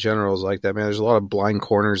 Colorado in general is like that, man. There's a lot of blind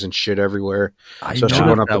corners and shit everywhere, I especially noticed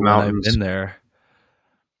going up that the when I've mountains. been there.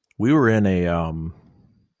 We were in a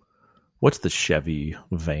what's the Chevy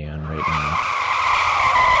van right now?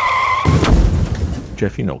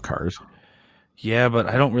 Jeff, you know cars. Yeah, but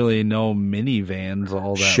I don't really know minivans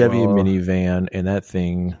all that Chevy well. minivan, and that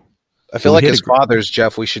thing. I feel we like hit as a- fathers,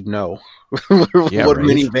 Jeff, we should know Yeah, what right.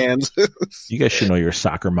 minivans. You guys should know your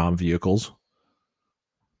soccer mom vehicles.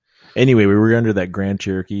 Anyway, we were under that Grand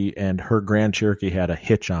Cherokee, and her Grand Cherokee had a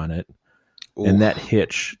hitch on it, and that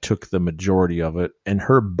hitch took the majority of it, and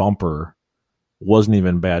her bumper wasn't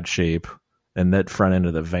even in bad shape, and that front end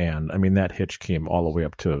of the van, I mean, that hitch came all the way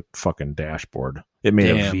up to a fucking dashboard. It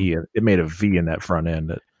made a Damn. V. It made a V in that front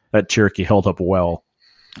end. That Cherokee held up well.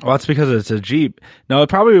 Well, that's because it's a Jeep. No, it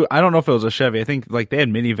probably, I don't know if it was a Chevy. I think like they had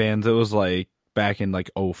minivans. It was like back in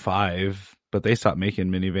like 2005, but they stopped making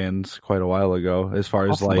minivans quite a while ago as far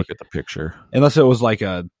I'll as have to like, look at the picture. unless it was like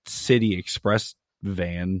a City Express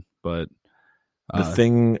van, but The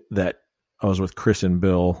thing that I was with Chris and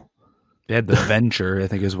Bill. they had the Venture, I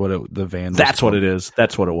think is what the van was That's what called. it is.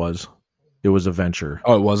 That's what it was. It was a Venture.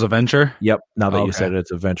 Oh, it was a Venture? Yep. Now that you Okay. said it, it's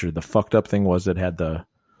a Venture. The fucked up thing was it had the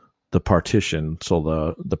partition,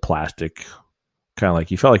 so the plastic, kind of like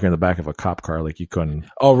you felt like you're in the back of a cop car, like you couldn't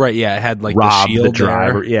Oh, right. Yeah. It had like rob the shield the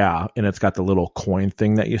driver. there. Yeah, and it's got the little coin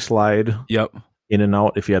thing that you slide Yep. in and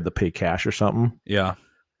out if you had to pay cash or something. Yeah.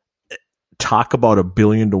 Talk about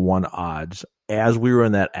 1,000,000,000 to 1 odds. As we were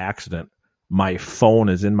in that accident, my phone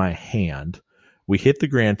is in my hand. We hit the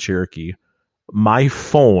Grand Cherokee. My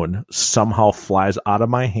phone somehow flies out of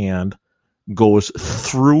my hand, goes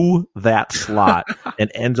through that slot, and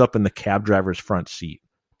ends up in the cab driver's front seat.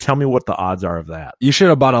 Tell me what the odds are of that. You should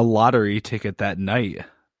have bought a lottery ticket that night.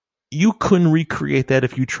 You couldn't recreate that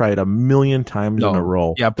if you tried 1,000,000 times in No. a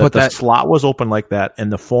row. Yeah, put the that- slot was open like that,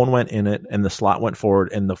 and the phone went in it, and the slot went forward,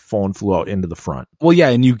 and the phone flew out into the front. Well, yeah,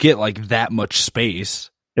 and you get like that much space.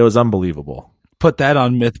 It was unbelievable. Put that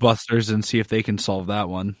on Mythbusters and see if they can solve that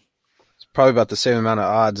one. It's probably about the same amount of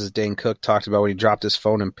odds as Dane Cook talked about when he dropped his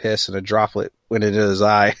phone in piss and a droplet went into his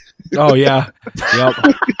eye. Oh yeah, yep.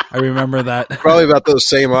 I remember that. Probably about those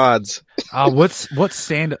same odds. What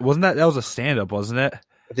stand? Wasn't that was a stand up, wasn't it?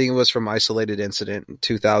 I think it was from Isolated Incident in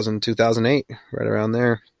 2000, 2008, right around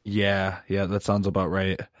there. Yeah, that sounds about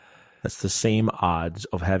right. That's the same odds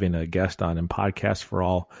of having a guest on in Podcast for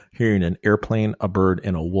All, hearing an airplane, a bird,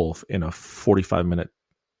 and a wolf in a 45-minute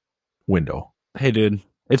window. Hey, dude,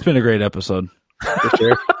 it's been a great episode. For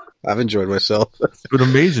sure. I've enjoyed myself. It's been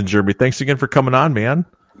amazing, Jeremy. Thanks again for coming on, man.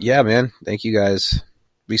 Yeah, man. Thank you guys.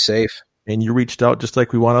 Be safe. And you reached out just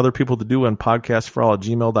like we want other people to do on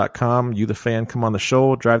podcastforall@gmail.com. You, the fan, come on the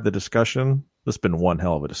show, drive the discussion. This has been one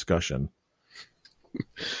hell of a discussion.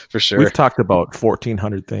 For sure. We've talked about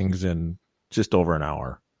 1,400 things in just over an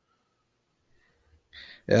hour.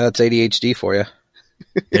 Yeah, that's ADHD for you.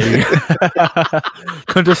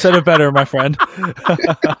 Couldn't have said it better, my friend.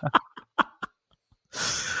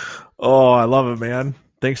 Oh, I love it, man.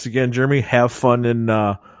 Thanks again, Jeremy. Have fun in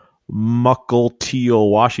Mukilteo,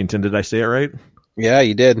 Washington. Did I say it right? Yeah,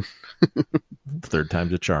 you did. Third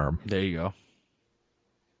time's a charm. There you go.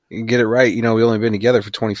 You can get it right. You know, we've only been together for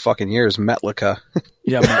 20 fucking years. Metlica.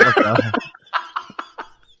 Yeah, Metallica.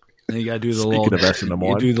 And you gotta do the Speaking little of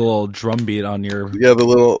S&M1. you do the little drum beat on your Yeah, the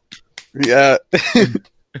little... Yeah.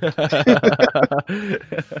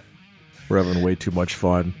 We're having way too much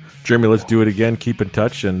fun. Jeremy, let's do it again. Keep in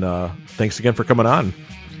touch, and thanks again for coming on.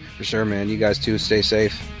 For sure, man. You guys too. Stay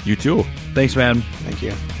safe. You too. Thanks, man. Thank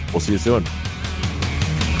you. We'll see you soon.